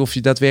 kijken of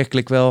je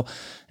daadwerkelijk wel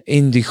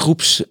in die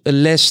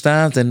groepsles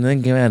staat. En dan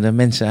denk je, de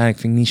mensen eigenlijk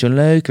vind ik niet zo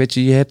leuk. Weet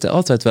je hebt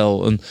altijd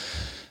wel een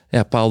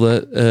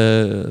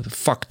bepaalde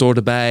factor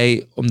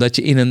erbij, omdat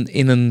je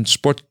in een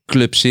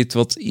sportclub zit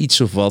wat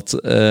iets of wat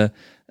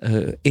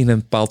in een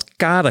bepaald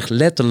kader,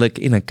 letterlijk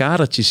in een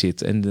kadertje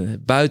zit.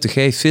 En buiten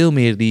geeft veel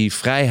meer die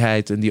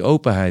vrijheid en die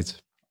openheid.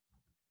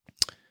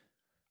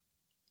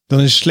 Dan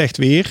is het slecht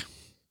weer.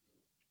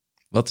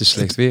 Wat is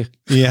slecht weer?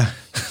 Ja,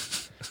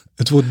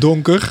 het wordt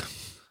donker.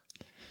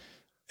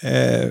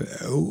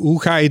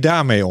 Hoe ga je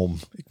daarmee om?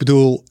 Ik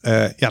bedoel,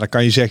 dan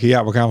kan je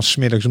zeggen, we gaan 's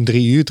middags om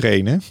 3 uur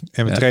trainen.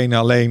 En we trainen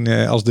alleen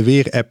als de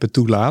weerapp het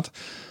toelaat.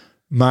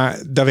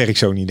 Maar dat werkt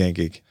zo niet, denk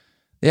ik.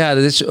 Ja,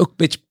 dat is ook een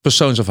beetje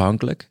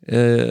persoonsafhankelijk.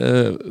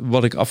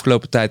 Wat ik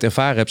afgelopen tijd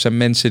ervaren heb, zijn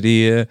mensen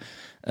die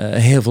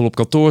heel veel op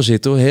kantoor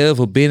zitten, heel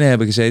veel binnen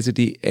hebben gezeten,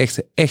 die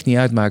echt niet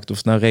uitmaakt of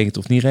het nou regent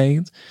of niet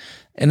regent.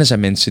 En er zijn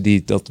mensen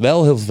die dat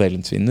wel heel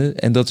vervelend vinden.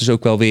 En dat is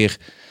ook wel weer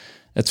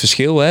het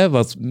verschil, hè?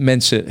 Wat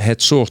mensen,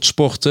 het soort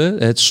sporten,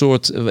 het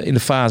soort in de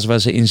fase waar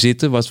ze in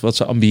zitten, wat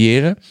ze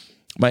ambiëren.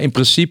 Maar in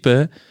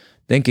principe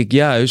denk ik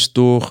juist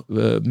door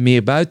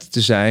meer buiten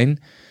te zijn,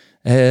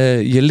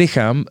 je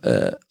lichaam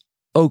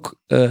ook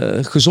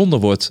gezonder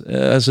wordt.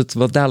 Als het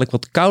dadelijk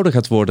wat kouder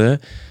gaat worden,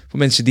 voor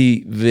mensen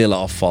die willen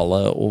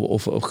afvallen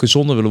of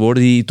gezonder willen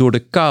worden, die door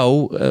de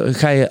kou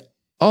ga je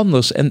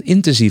anders en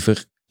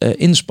intensiever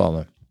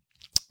inspannen.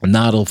 Een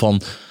nadeel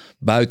van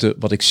buiten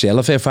wat ik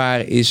zelf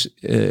ervaar is,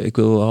 ik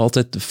wil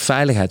altijd de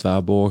veiligheid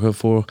waarborgen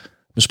voor mijn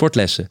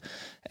sportlessen.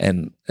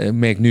 En ik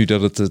merk nu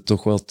dat het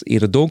toch wat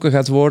eerder donker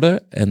gaat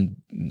worden.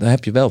 En dan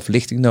heb je wel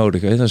verlichting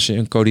nodig. Hè? Als je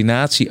een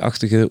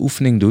coördinatieachtige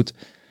oefening doet,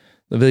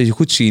 dan wil je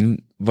goed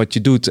zien wat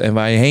je doet en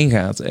waar je heen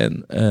gaat.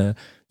 En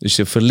dus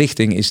de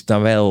verlichting is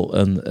dan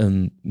wel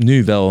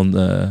nu wel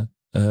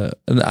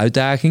een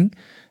uitdaging.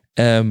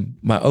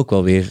 Maar ook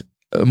wel weer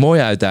een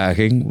mooie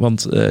uitdaging,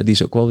 want die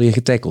is ook wel weer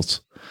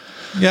getackled.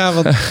 Ja,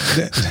 want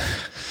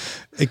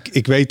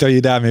ik weet dat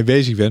je daarmee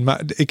bezig bent,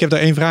 maar ik heb daar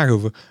één vraag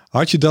over.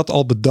 Had je dat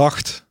al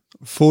bedacht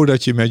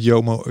voordat je met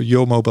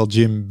Your Mobile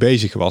Gym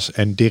bezig was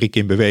en Dirk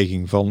in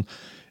beweging van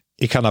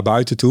ik ga naar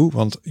buiten toe?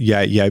 Want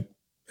jij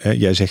zegt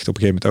op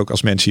een gegeven moment ook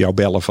als mensen jou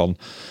bellen van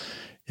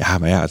ja,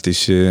 maar ja, het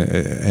is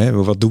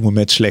wat doen we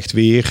met slecht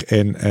weer?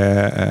 En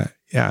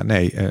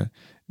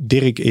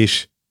Dirk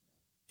is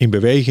in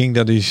beweging,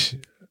 dat is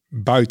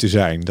buiten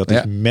zijn. Dat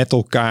is met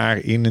elkaar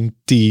in een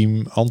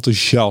team,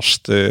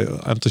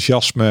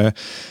 enthousiasme.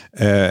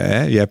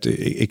 Je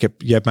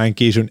hebt mij een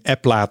keer zo'n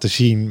app laten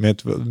zien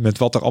met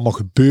wat er allemaal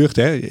gebeurt.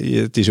 Hè.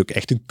 Het is ook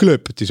echt een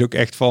club. Het is ook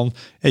echt van,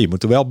 je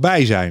moet er wel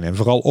bij zijn. En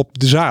vooral op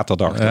de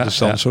zaterdag. Dat is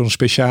dan zo'n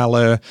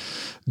speciale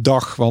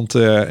dag. Want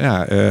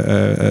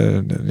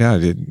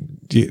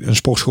een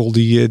sportschool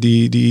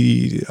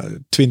die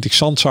 20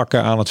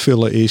 zandzakken aan het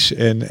vullen is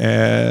en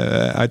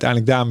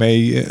uiteindelijk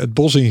daarmee het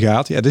bos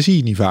ingaat. Ja, dat zie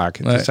je niet vaak.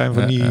 Nee, dat zijn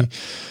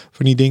van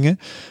die dingen.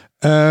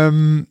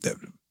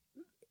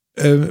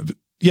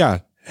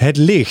 Het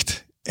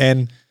licht.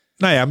 En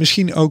nou ja,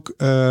 misschien ook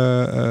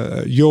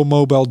Your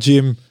Mobile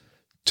Gym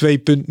 2.0.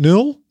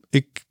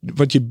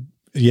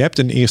 Je hebt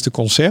een eerste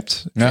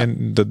concept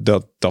en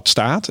dat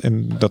staat.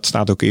 En dat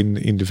staat ook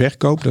in de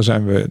verkoop. Daar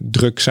zijn we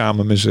druk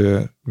samen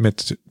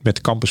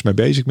met Campus mee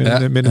bezig.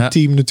 Met een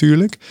team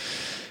natuurlijk.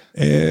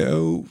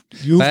 Je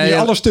hoeft niet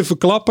alles te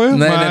verklappen.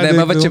 Nee,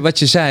 maar wat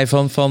je zei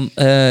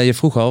je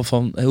vroeg al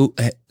van hoe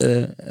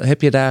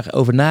heb je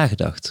daarover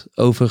nagedacht?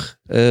 Over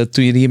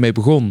toen je hiermee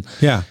begon.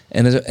 Ja.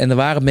 En er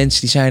waren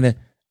mensen die zeiden,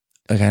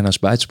 we gaan als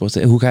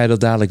buitensporten. Hoe ga je dat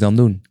dadelijk dan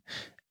doen?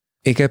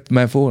 Ik heb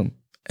mijn vorm.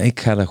 Ik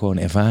ga dat gewoon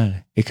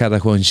ervaren. Ik ga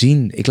dat gewoon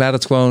zien. Ik laat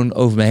het gewoon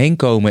over me heen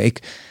komen.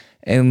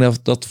 En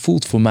dat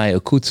voelt voor mij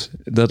ook goed.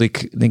 Dat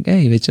ik denk,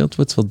 weet je, het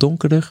wordt wat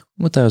donkerder.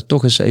 Moet daar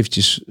toch eens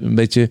eventjes een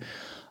beetje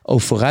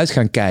over vooruit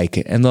gaan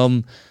kijken. En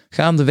dan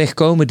gaandeweg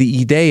komen die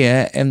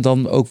ideeën en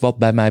dan ook wat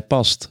bij mij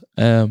past.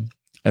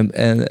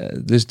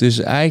 Dus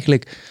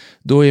eigenlijk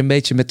door je een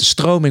beetje met de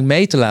stroming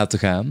mee te laten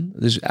gaan.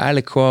 Dus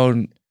eigenlijk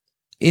gewoon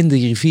in de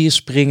rivier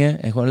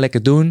springen en gewoon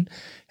lekker doen.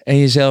 En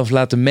jezelf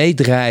laten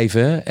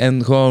meedrijven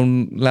en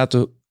gewoon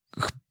laten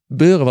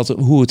gebeuren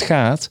hoe het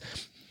gaat.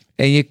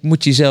 En je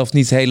moet jezelf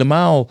niet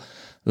helemaal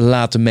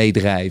laten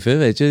meedrijven,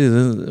 weet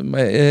je.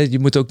 Maar je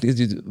moet ook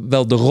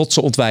wel de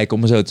rotsen ontwijken, om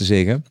maar zo te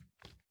zeggen.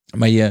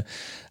 Maar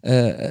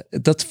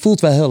dat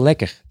voelt wel heel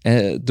lekker.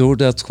 Door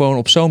dat gewoon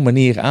op zo'n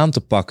manier aan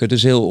te pakken.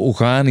 Dus heel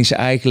organisch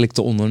eigenlijk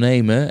te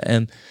ondernemen.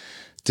 En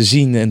te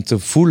zien en te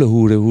voelen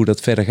hoe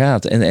dat verder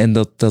gaat. En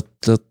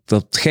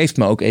dat geeft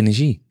me ook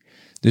energie.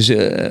 Dus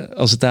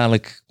als het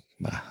dadelijk,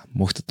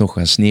 mocht het nog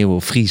gaan sneeuwen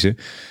of vriezen,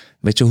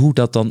 weet je hoe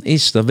dat dan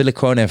is? Dan wil ik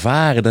gewoon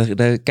ervaren.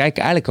 Daar kijk ik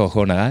eigenlijk al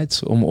gewoon naar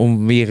uit.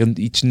 Om weer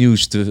iets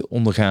nieuws te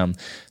ondergaan.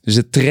 Dus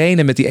het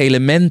trainen met die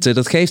elementen,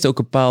 dat geeft ook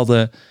een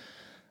bepaalde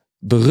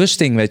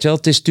berusting, weet je wel.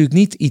 Het is natuurlijk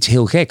niet iets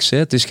heel geks. Hè?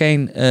 Het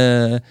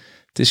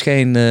is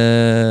geen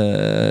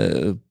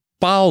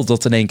paal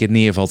dat in één keer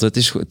neervalt.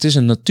 Het is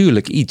een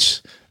natuurlijk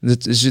iets.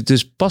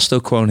 Het past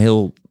ook gewoon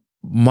heel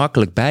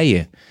makkelijk bij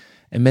je.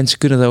 En mensen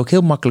kunnen daar ook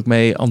heel makkelijk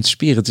mee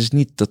anticiperen. Het is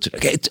niet dat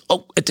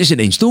het is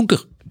ineens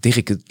donker.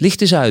 Dirk, het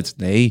licht is uit.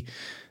 Nee,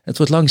 het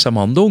wordt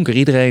langzamerhand donker.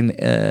 Iedereen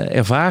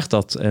ervaart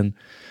dat. En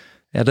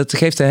ja, dat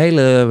geeft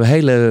een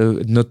hele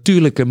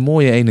natuurlijke,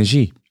 mooie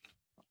energie.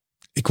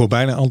 Ik word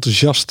bijna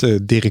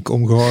enthousiast, Dirk,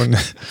 om gewoon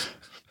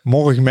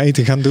morgen mee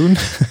te gaan doen.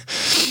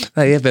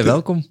 Nou, je bent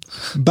welkom.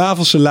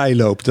 Bavelse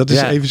leiloop, dat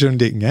is even zo'n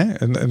ding. Hè?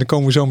 En dan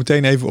komen we zo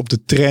meteen even op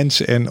de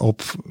trends en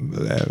op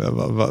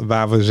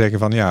waar we zeggen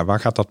van waar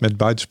gaat dat met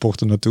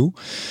buitensporten naartoe?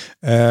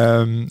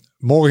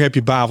 Morgen heb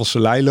je Bavelse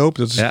leiloop,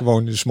 dat is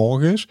gewoon 's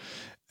morgens.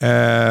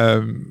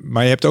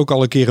 Maar je hebt ook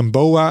al een keer een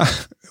boa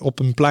op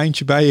een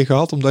pleintje bij je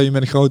gehad, omdat je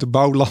met een grote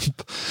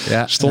bouwlamp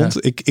stond.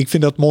 Ja. Ik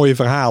vind dat mooie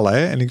verhalen.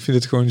 Hè? En ik vind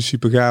het gewoon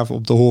super gaaf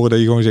om te horen dat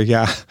je gewoon zegt,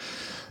 ja,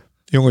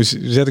 jongens,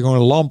 we zetten gewoon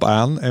een lamp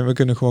aan en we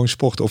kunnen gewoon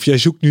sporten. Of jij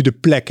zoekt nu de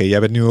plekken. Jij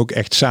bent nu ook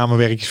echt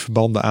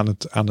samenwerkingsverbanden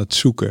aan het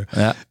zoeken.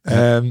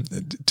 Ja.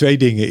 2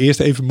 dingen. Eerst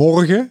even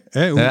morgen.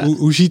 Hè?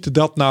 Hoe ziet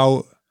dat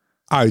nou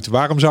uit?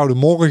 Waarom zouden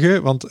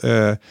morgen? Want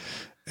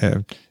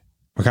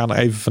we gaan er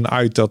even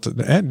vanuit dat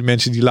de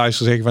mensen die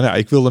luisteren zeggen van, ja,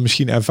 ik wil er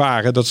misschien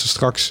ervaren dat ze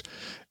straks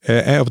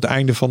op het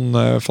einde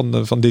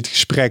van dit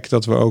gesprek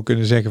dat we ook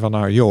kunnen zeggen van,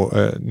 nou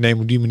joh, neem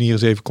op die manier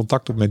eens even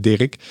contact op met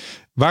Dirk.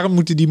 Waarom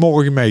moeten die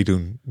morgen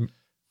meedoen?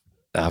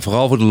 Ja,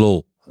 vooral voor de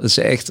lol. Het is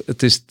echt,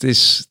 het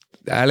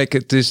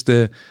is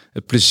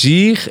het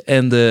plezier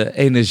en de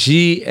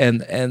energie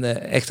en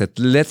echt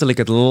letterlijk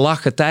het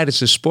lachen tijdens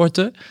de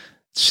sporten.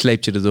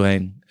 Sleept je er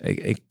doorheen.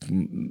 Ik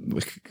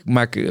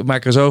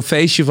maak er zo een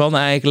feestje van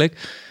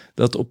eigenlijk.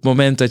 Dat op het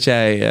moment dat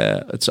jij,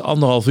 het is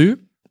 1,5 uur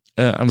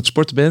aan het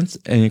sporten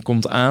bent en je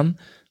komt aan.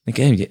 Dan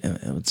denk je,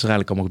 wat is er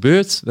eigenlijk allemaal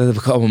gebeurd? Dat heb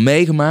ik allemaal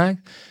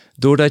meegemaakt.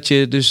 Doordat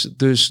je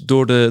dus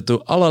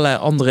door allerlei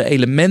andere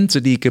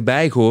elementen die ik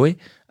erbij gooi,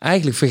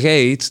 eigenlijk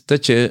vergeet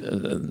dat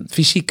je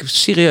fysiek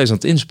serieus aan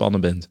het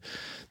inspannen bent.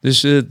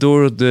 Dus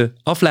door de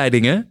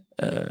afleidingen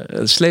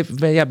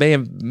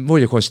word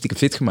je gewoon stiekem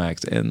fit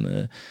gemaakt.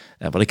 En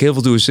wat ik heel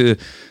veel doe is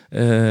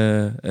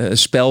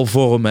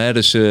spelvormen. Hè?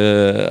 Dus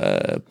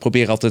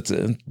probeer altijd,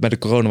 bij de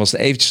corona was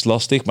het eventjes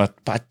lastig, maar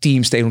een paar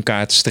teams tegen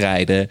elkaar te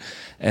strijden.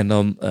 En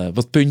dan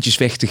wat puntjes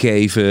weg te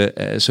geven,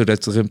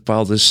 zodat er een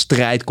bepaalde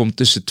strijd komt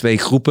tussen 2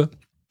 groepen.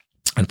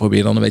 En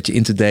probeer dan een beetje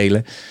in te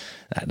delen.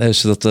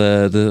 Dus dat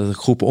de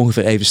groepen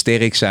ongeveer even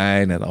sterk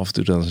zijn. En af en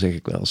toe dan zeg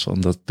ik wel eens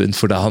van dat punt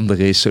voor de ander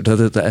is. Zodat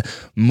het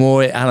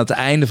mooi aan het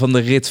einde van de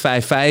rit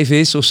 5-5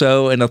 is of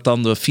zo. En dat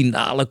dan de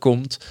finale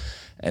komt.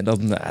 En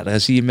dan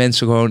zie je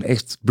mensen gewoon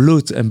echt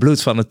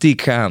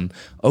bloedfanatiek gaan.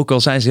 Ook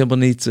al zijn ze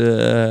helemaal niet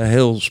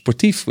heel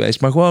sportief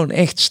geweest. Maar gewoon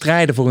echt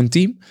strijden voor een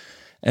team.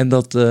 En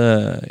dat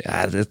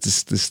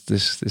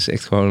is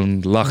echt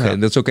gewoon lachen. Ja. En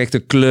dat is ook echt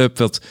een club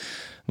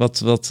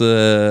wat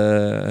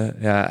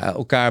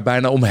elkaar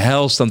bijna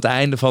omhelst aan het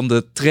einde van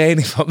de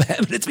training. Van, we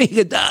hebben het weer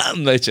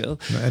gedaan, weet je wel.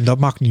 En dat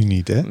mag nu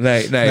niet, hè?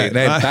 Nee,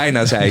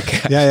 bijna zei ik.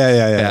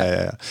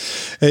 Ja.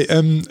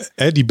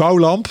 Hey, die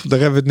bouwlamp, daar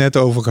hebben we het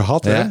net over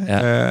gehad. Hè?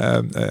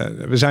 Ja.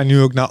 We zijn nu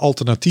ook naar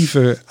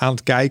alternatieven aan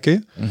het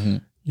kijken.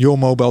 Mm-hmm. Your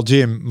Mobile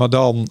Gym, maar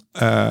dan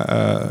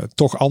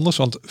toch anders.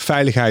 Want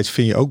veiligheid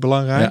vind je ook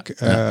belangrijk.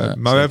 Maar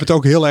we hebben het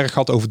ook heel erg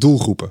gehad over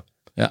doelgroepen.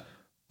 Ja.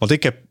 Want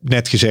ik heb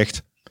net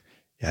gezegd,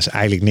 ja, is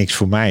eigenlijk niks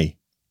voor mij.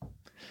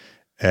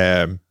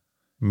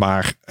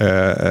 Maar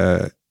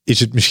is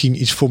het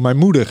misschien iets voor mijn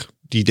moeder?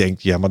 Die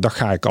denkt, ja, maar dat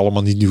ga ik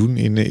allemaal niet doen.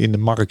 In de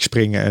markt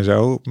springen en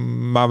zo.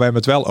 Maar we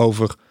hebben het wel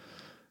over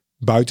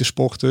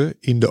buitensporten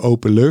in de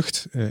open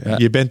lucht.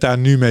 Je bent daar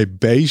nu mee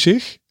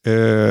bezig.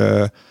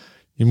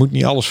 Je moet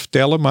niet alles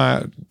vertellen,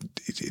 maar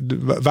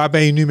waar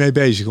ben je nu mee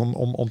bezig?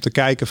 Om te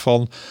kijken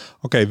van,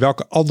 oké,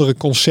 welke andere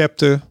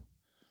concepten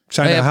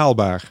zijn er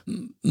haalbaar?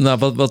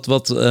 Nou,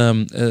 wat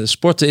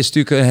sporten is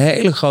natuurlijk een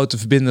hele grote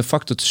verbindende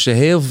factor tussen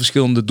heel veel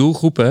verschillende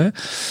doelgroepen.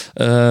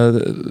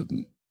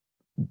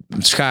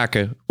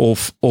 Schaken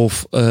of op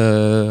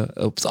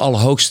het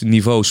allerhoogste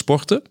niveau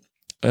sporten.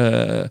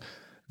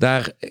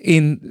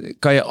 Daarin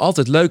kan je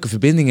altijd leuke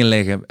verbindingen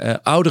leggen.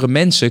 Oudere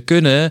mensen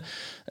kunnen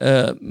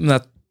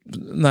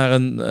naar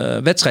een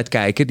wedstrijd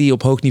kijken die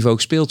op hoog niveau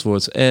gespeeld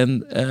wordt.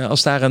 En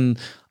als daar een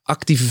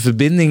actieve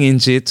verbinding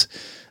in zit,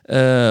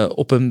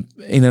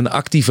 in een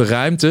actieve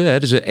ruimte, hè,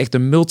 dus echt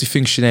een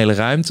multifunctionele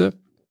ruimte.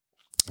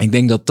 Ik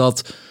denk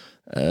dat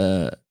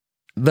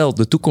wel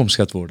de toekomst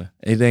gaat worden.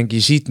 Ik denk, je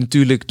ziet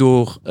natuurlijk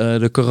door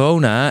de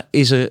corona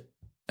is er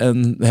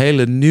een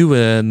hele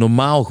nieuwe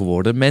normaal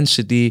geworden.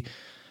 Mensen die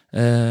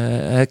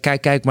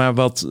kijk maar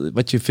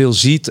wat je veel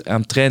ziet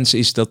aan trends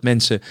is dat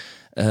mensen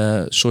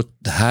soort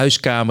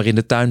huiskamer in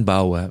de tuin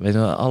bouwen. Weet je,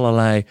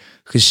 allerlei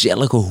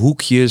gezellige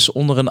hoekjes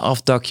onder een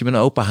afdakje met een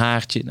open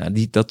haardje.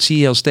 Nou, dat zie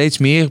je al steeds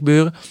meer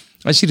gebeuren.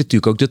 Maar je ziet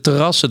natuurlijk ook de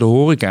terrassen, de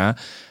horeca.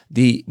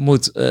 Die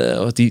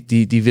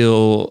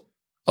wil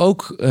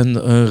ook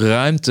een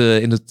ruimte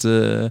in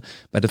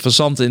bij de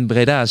Fazanten in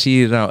Breda zie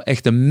je nou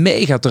echt een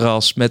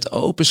megaterras met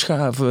open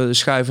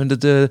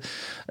schuivende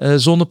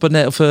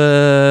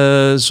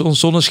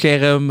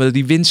zonnescherm,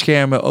 die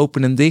windschermen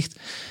open en dicht.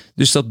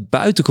 Dus dat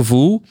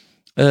buitengevoel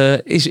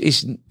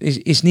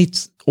is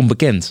niet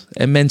onbekend.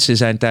 En mensen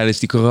zijn tijdens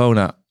die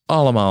corona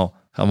allemaal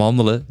gaan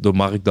wandelen door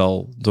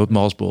Markdal, door het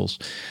Maasbos,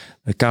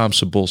 de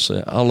Kaamse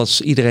bossen,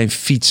 alles, iedereen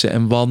fietsen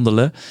en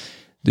wandelen.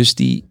 Dus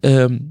die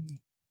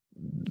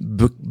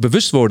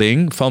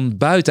bewustwording van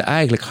buiten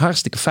eigenlijk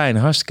hartstikke fijn,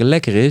 hartstikke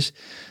lekker is,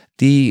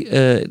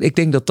 ik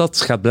denk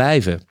dat gaat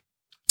blijven.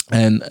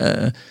 En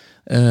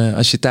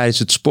als je tijdens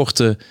het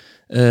sporten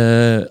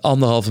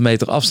 1,5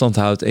 meter afstand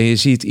houdt en je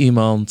ziet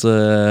iemand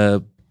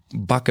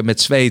bakken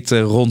met zweet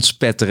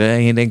rondspetteren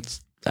en je denkt,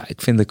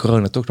 ik vind de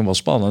corona toch nog wel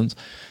spannend.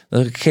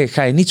 Dan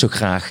ga je niet zo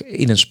graag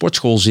in een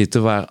sportschool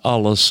zitten waar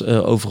alles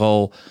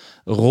overal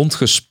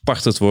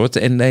rondgesparteld wordt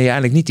en je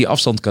eigenlijk niet die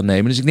afstand kan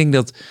nemen. Dus ik denk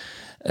dat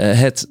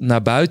het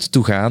naar buiten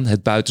toe gaan,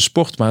 het buiten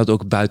sport, maar het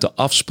ook buiten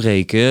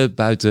afspreken,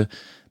 buiten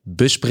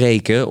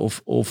bespreken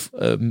of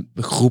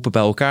groepen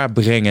bij elkaar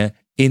brengen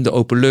in de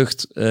open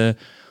lucht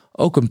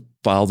ook een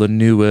bepaalde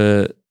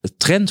nieuwe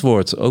trend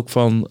wordt. Ook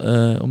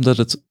omdat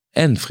het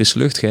en frisse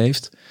lucht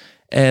geeft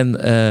en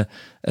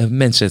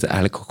mensen het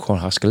eigenlijk ook gewoon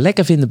hartstikke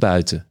lekker vinden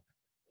buiten.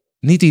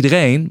 Niet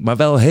iedereen, maar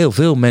wel heel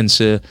veel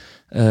mensen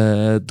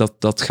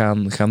dat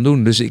gaan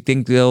doen. Dus ik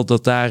denk wel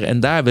dat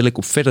daar wil ik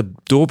op verder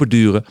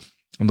doorbeduren.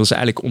 Want dat is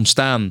eigenlijk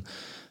ontstaan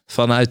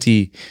vanuit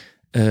die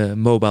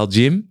mobile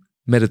gym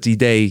met het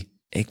idee,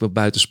 ik wil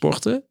buiten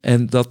sporten.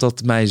 En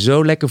dat mij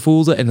zo lekker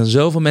voelde en dan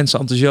zoveel mensen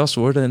enthousiast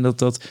worden. En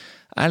dat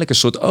eigenlijk een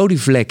soort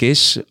olievlek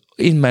is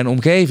in mijn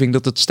omgeving,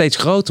 dat het steeds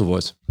groter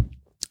wordt.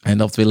 En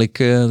dat wil ik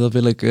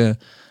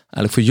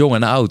eigenlijk voor jong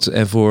en oud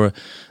en voor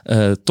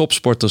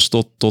topsporters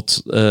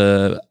tot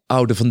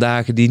oude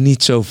vandaag die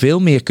niet zoveel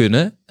meer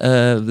kunnen.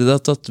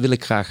 Dat wil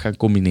ik graag gaan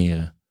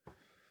combineren.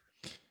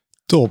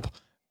 Top.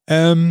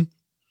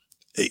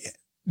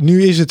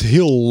 Nu is het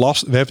heel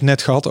lastig. We hebben het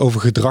net gehad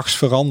over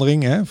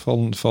gedragsverandering. Hè?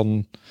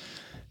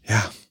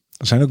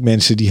 Er zijn ook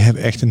mensen die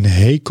hebben echt een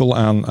hekel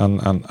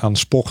aan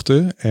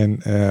sporten. En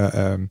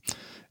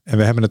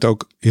we hebben het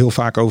ook heel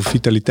vaak over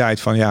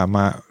vitaliteit.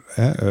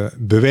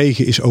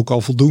 Bewegen is ook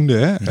al voldoende.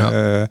 Hè?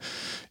 Ja.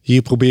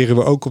 Hier proberen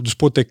we ook op de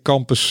Sporttech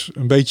Campus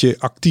een beetje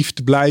actief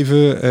te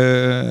blijven.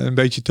 Een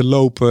beetje te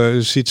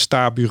lopen,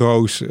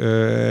 zit-sta-bureaus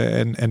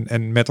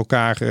en met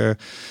elkaar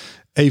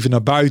even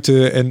naar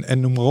buiten en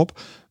noem maar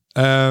op.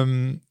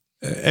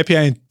 Heb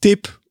jij een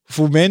tip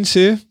voor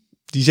mensen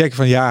die zeggen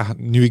van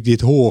nu ik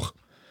dit hoor,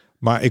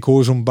 maar ik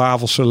hoor zo'n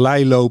Bavelse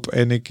leiloop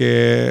en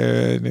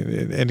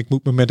ik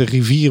moet me met een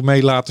rivier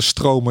mee laten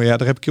stromen. Ja,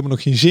 daar heb ik helemaal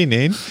nog geen zin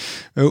in.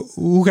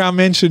 Hoe gaan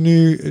mensen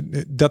nu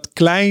dat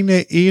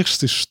kleine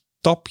eerste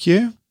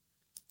stapje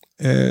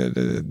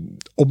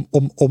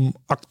om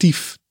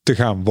actief te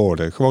gaan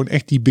worden? Gewoon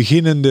echt die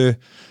beginnende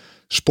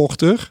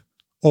sporter.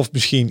 Of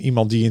misschien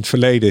iemand die in het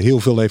verleden heel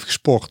veel heeft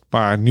gesport,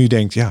 maar nu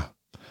denkt,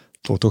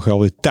 het wordt toch wel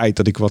weer tijd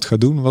dat ik wat ga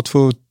doen. Wat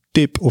voor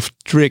tip of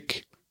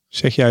trick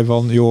zeg jij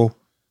van, joh?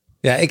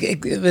 Ja,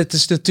 het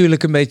is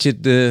natuurlijk een beetje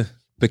de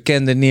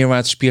bekende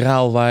neerwaartse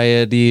spiraal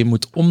die je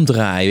moet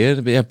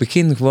omdraaien. Ja,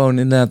 begin gewoon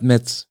inderdaad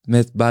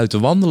met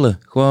buiten wandelen.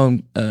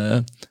 Gewoon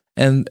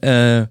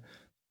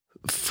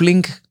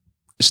flink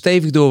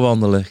stevig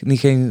doorwandelen.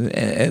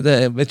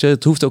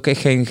 Het hoeft ook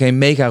echt geen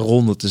mega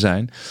ronde te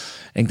zijn.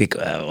 En ik denk,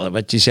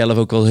 wat je zelf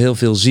ook wel heel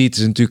veel ziet,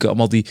 is natuurlijk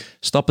allemaal die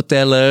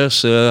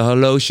stappentellers,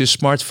 horloges,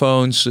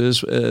 smartphones,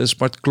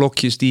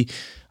 smartklokjes die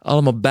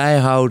allemaal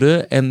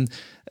bijhouden. En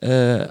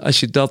als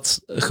je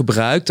dat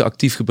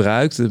actief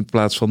gebruikt, in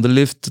plaats van de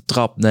lift, de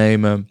trap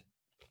nemen,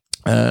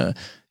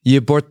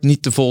 je bord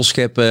niet te vol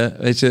scheppen,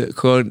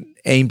 gewoon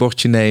 1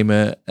 bordje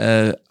nemen,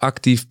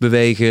 actief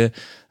bewegen.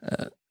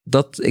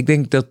 Ik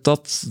denk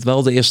dat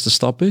wel de eerste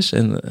stap is.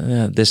 En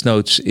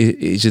desnoods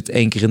is het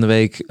 1 keer in de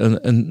week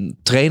een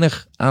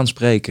trainer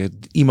aanspreken.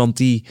 Iemand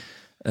die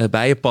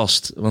bij je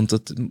past. Want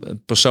het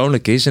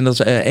persoonlijk is. En dat is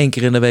 1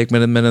 keer in de week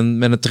met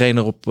een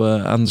trainer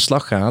aan de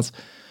slag gaat.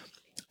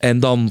 En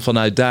dan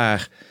vanuit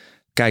daar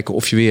kijken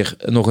of je weer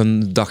nog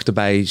een dag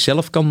erbij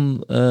zelf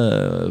kan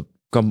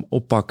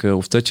oppakken.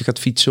 Of dat je gaat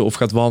fietsen of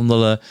gaat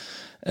wandelen.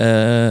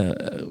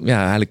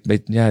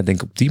 Ik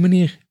denk op die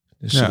manier.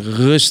 Dus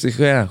rustig,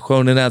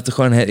 gewoon inderdaad,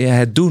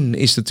 het doen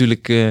is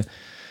natuurlijk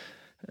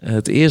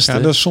het eerste. Ja,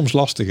 dat is soms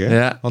lastig, hè?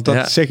 Ja, want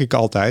dat zeg ik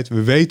altijd.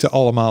 We weten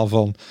allemaal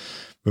van,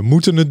 we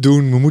moeten het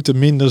doen, we moeten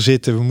minder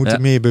zitten, we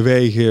moeten meer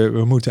bewegen,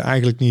 we moeten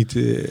eigenlijk niet,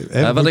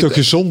 we moeten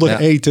gezonder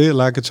eten,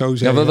 laat ik het zo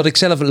zeggen. Ja, wat ik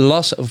zelf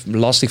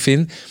lastig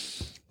vind,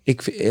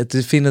 ik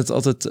vind het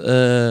altijd,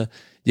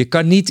 je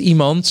kan niet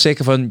iemand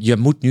zeggen van, je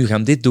moet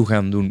nu dit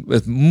gaan doen.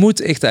 Het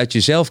moet echt uit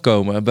jezelf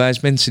komen. Bij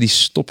mensen die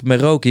stoppen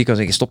met roken, je kan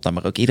zeggen, stop nou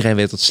maar roken. Iedereen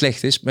weet dat het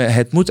slecht is, maar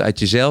het moet uit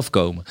jezelf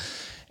komen.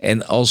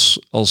 En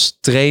als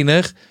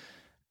trainer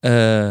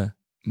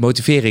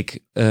motiveer ik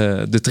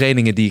de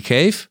trainingen die ik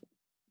geef.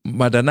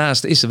 Maar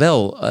daarnaast is er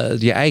wel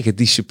je eigen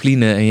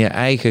discipline en je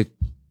eigen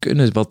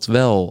kunnen wat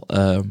wel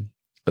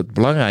het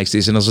belangrijkste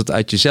is. En als het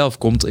uit jezelf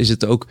komt, is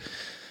het ook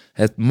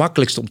het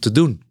makkelijkst om te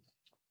doen.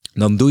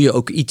 Dan doe je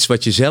ook iets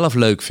wat je zelf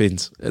leuk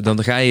vindt.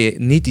 Dan ga je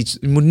je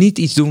moet niet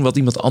iets doen wat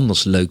iemand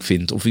anders leuk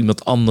vindt. Of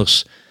iemand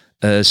anders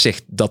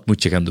zegt, dat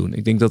moet je gaan doen.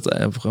 Ik denk dat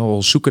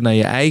vooral zoeken naar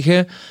je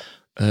eigen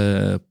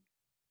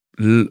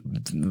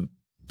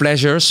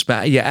pleasures,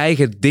 bij je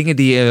eigen dingen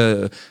die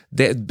je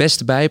het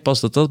beste bij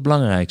past, dat het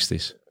belangrijkste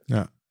is.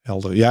 Ja,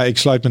 helder. Ja, ik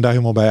sluit me daar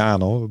helemaal bij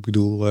aan, hoor. Ik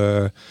bedoel,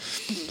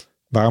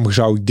 waarom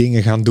zou ik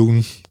dingen gaan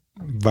doen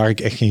waar ik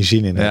echt geen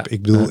zin in heb?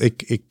 Ik bedoel,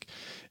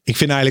 ik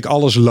vind eigenlijk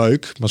alles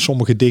leuk, maar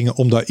sommige dingen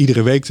om daar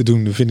iedere week te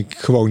doen, vind ik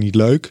gewoon niet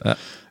leuk.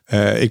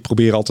 Ja. Ik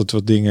probeer altijd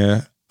wat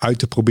dingen uit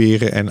te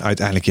proberen en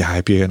uiteindelijk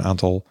heb je een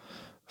aantal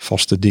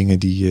vaste dingen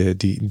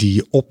die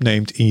je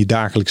opneemt in je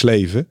dagelijks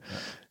leven.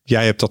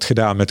 jij hebt dat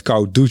gedaan met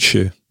koud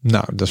douchen.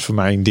 Nou, dat is voor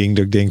mij een ding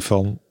dat ik denk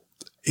van...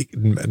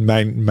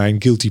 Mijn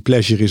guilty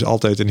pleasure is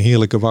altijd een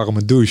heerlijke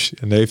warme douche.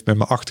 En dat heeft met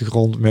mijn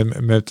achtergrond,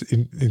 met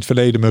in het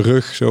verleden mijn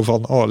rug, zo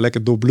van,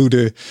 lekker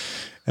doorbloeden.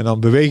 En dan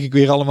beweeg ik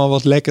weer allemaal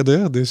wat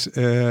lekkerder. Dus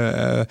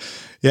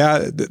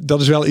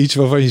dat is wel iets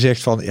waarvan je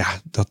zegt van,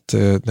 ja,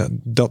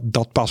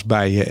 dat past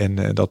bij je.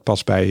 En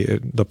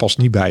dat past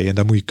niet bij je. En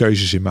daar moet je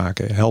keuzes in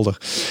maken. Helder.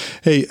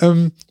 Hey,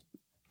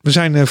 we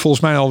zijn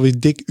volgens mij alweer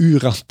dik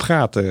uur aan het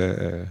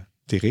praten,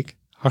 Dirk.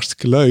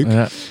 Hartstikke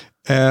leuk.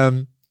 Ja.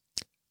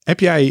 Heb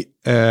jij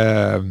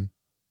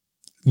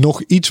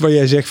nog iets waar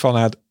jij zegt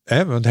van,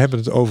 we hebben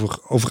het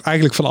over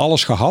eigenlijk van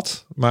alles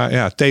gehad. Maar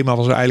ja, het thema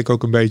was eigenlijk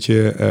ook een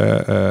beetje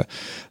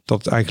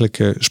dat het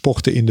eigenlijk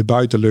sporten in de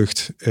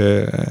buitenlucht,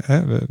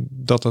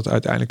 dat dat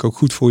uiteindelijk ook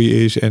goed voor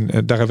je is. En daar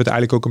hebben we het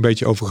eigenlijk ook een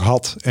beetje over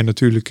gehad. En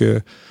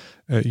natuurlijk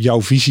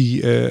jouw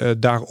visie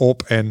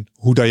daarop en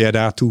hoe dat jij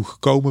daartoe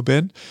gekomen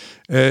bent.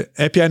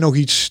 Heb jij nog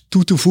iets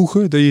toe te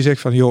voegen dat je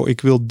zegt van, joh,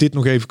 ik wil dit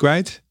nog even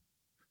kwijt?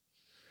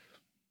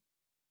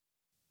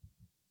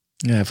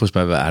 Ja, volgens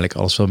mij hebben we eigenlijk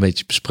alles wel een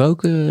beetje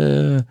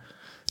besproken.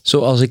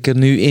 Zoals ik er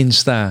nu in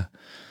sta.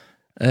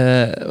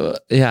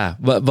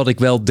 Wat ik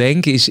wel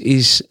denk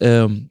is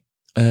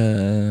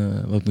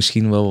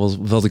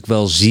wat ik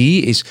wel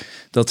zie, is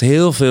dat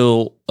heel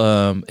veel...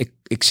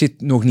 Ik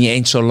zit nog niet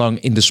eens zo lang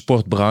in de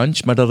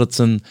sportbranche, maar dat het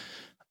een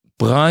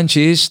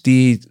branche is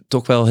die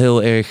toch wel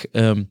heel erg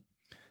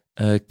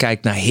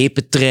kijkt naar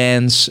hippe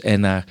trends en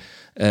naar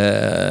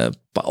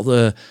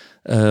bepaalde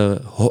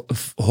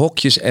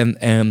hokjes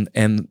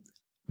en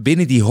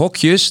binnen die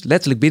hokjes,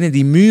 letterlijk binnen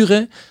die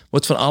muren,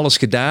 wordt van alles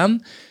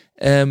gedaan.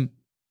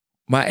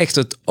 Maar echt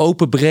het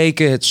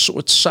openbreken, het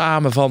soort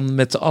samen van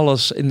met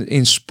alles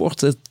in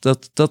sport,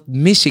 dat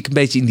mis ik een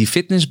beetje in die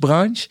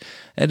fitnessbranche.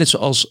 Net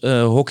zoals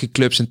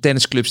hockeyclubs en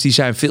tennisclubs, die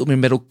zijn veel meer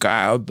met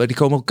elkaar, die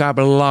komen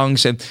elkaar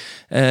langs. En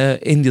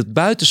in dit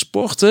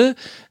buitensporten,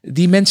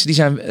 die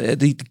mensen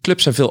die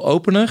clubs zijn veel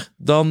opener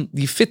dan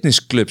die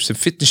fitnessclubs. De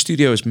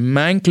fitnessstudio is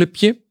mijn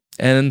clubje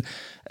en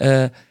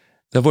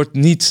daar wordt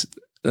niet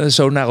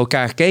zo naar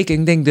elkaar gekeken.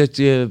 Ik denk dat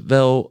je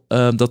wel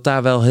dat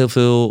daar wel heel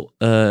veel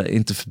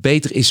in te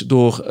verbeteren is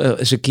door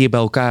eens een keer bij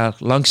elkaar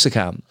langs te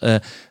gaan.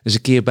 Eens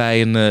een keer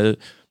bij een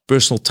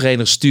personal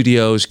trainer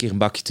studio eens een keer een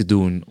bakje te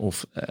doen.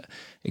 Of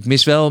ik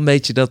mis wel een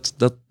beetje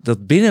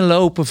dat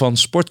binnenlopen van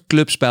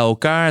sportclubs bij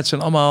elkaar. Het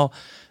zijn allemaal.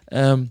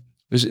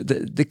 Dus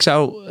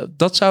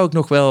dat zou ik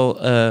nog wel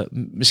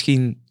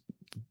misschien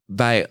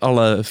bij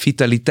alle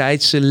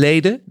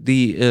vitaliteitsleden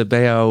die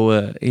bij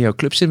jou in jouw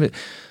club zitten,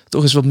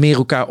 toch eens wat meer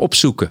elkaar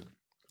opzoeken.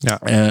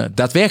 Ja.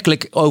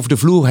 Daadwerkelijk over de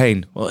vloer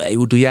heen. Hey,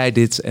 hoe doe jij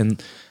dit? En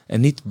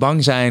niet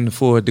bang zijn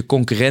voor de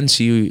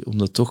concurrentie,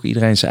 omdat toch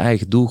iedereen zijn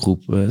eigen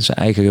doelgroep, zijn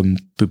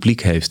eigen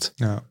publiek heeft.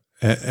 Ja,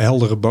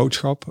 heldere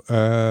boodschap.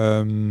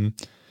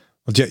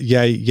 Want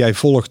jij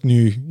volgt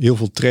nu heel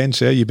veel trends.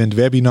 Hè? Je bent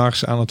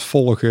webinars aan het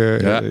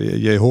volgen. Ja.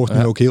 Je hoort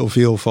nu ook heel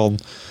veel van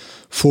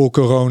voor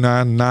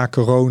corona, na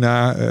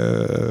corona.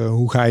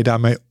 Hoe ga je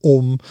daarmee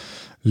om?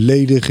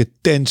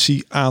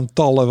 Ledenretentie,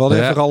 aantallen,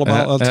 whatever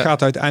allemaal. Het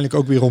gaat uiteindelijk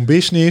ook weer om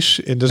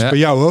business. En dat is bij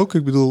jou ook.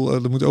 Ik bedoel,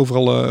 er moet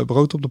overal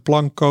brood op de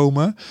plank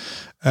komen.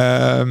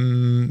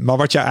 Maar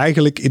wat je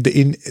eigenlijk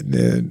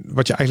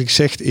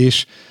zegt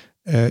is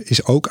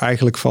ook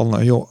eigenlijk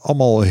van, joh,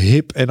 allemaal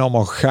hip en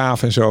allemaal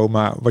gaaf en zo.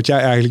 Maar wat jij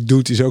eigenlijk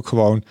doet is ook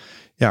gewoon,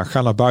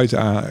 ga naar buiten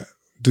aan,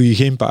 doe je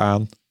gimpen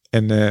aan.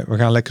 En we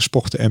gaan lekker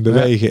sporten en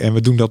bewegen. Ja. En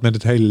we doen dat met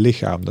het hele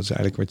lichaam. Dat is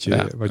eigenlijk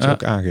wat je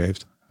ook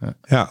aangeeft.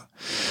 Ja.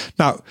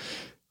 Nou,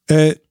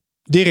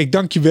 Dirk,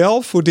 dank je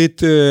wel voor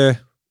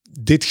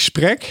dit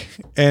gesprek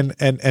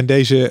en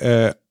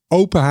deze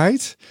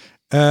openheid.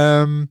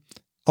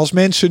 Als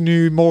mensen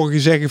nu morgen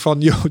zeggen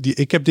van, joh,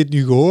 ik heb dit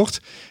nu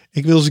gehoord.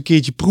 Ik wil eens een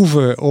keertje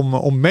proeven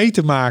om mee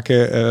te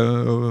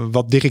maken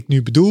wat Dirk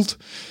nu bedoelt.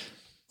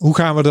 Hoe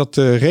gaan we dat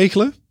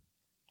regelen?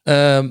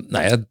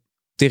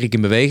 Dirk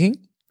in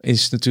Beweging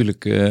is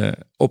natuurlijk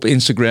op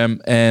Instagram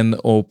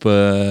en op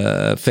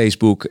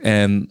Facebook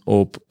en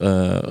op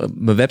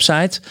mijn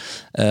website.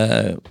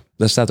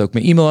 Daar staat ook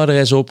mijn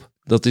e-mailadres op.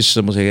 Dat is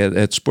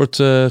het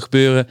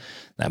sportgebeuren.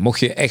 Mocht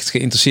je echt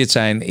geïnteresseerd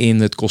zijn in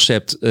het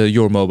concept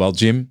Your Mobile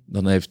Gym,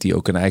 dan heeft hij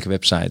ook een eigen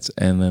website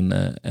en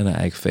een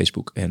eigen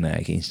Facebook en een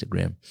eigen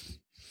Instagram.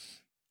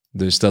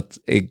 Dus dat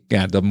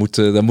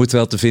moet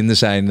wel te vinden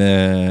zijn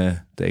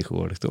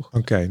tegenwoordig, toch?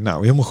 Oké,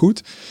 nou helemaal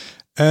goed.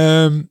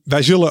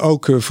 Wij zullen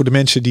ook voor de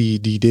mensen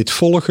die dit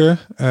volgen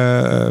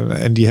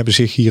en die hebben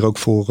zich hier ook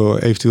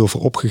eventueel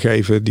voor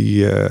opgegeven,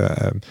 die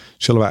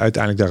zullen we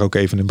uiteindelijk daar ook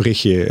even een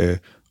berichtje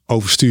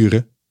over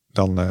sturen.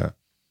 Dan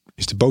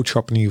is de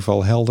boodschap in ieder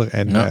geval helder.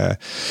 En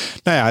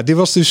dit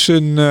was dus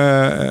een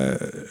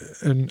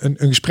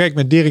gesprek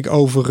met Dirk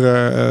over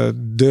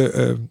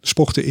de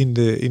sporten in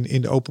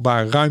de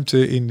openbare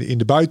ruimte, in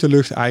de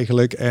buitenlucht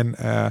eigenlijk. En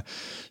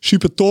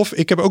super tof.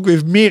 Ik heb ook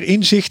weer meer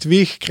inzicht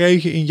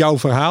gekregen in jouw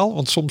verhaal.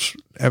 Want soms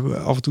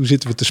af en toe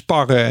zitten we te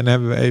sparren en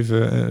hebben we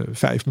even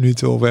 5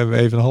 minuten of hebben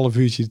we even een half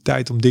uurtje de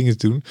tijd om dingen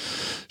te doen.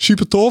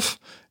 Super tof.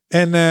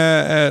 En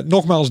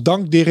nogmaals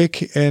dank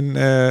Dirk. En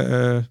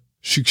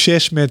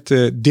succes met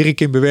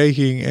Dirk in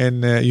Beweging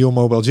en Your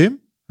Mobile Gym.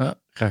 Ja,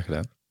 graag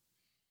gedaan.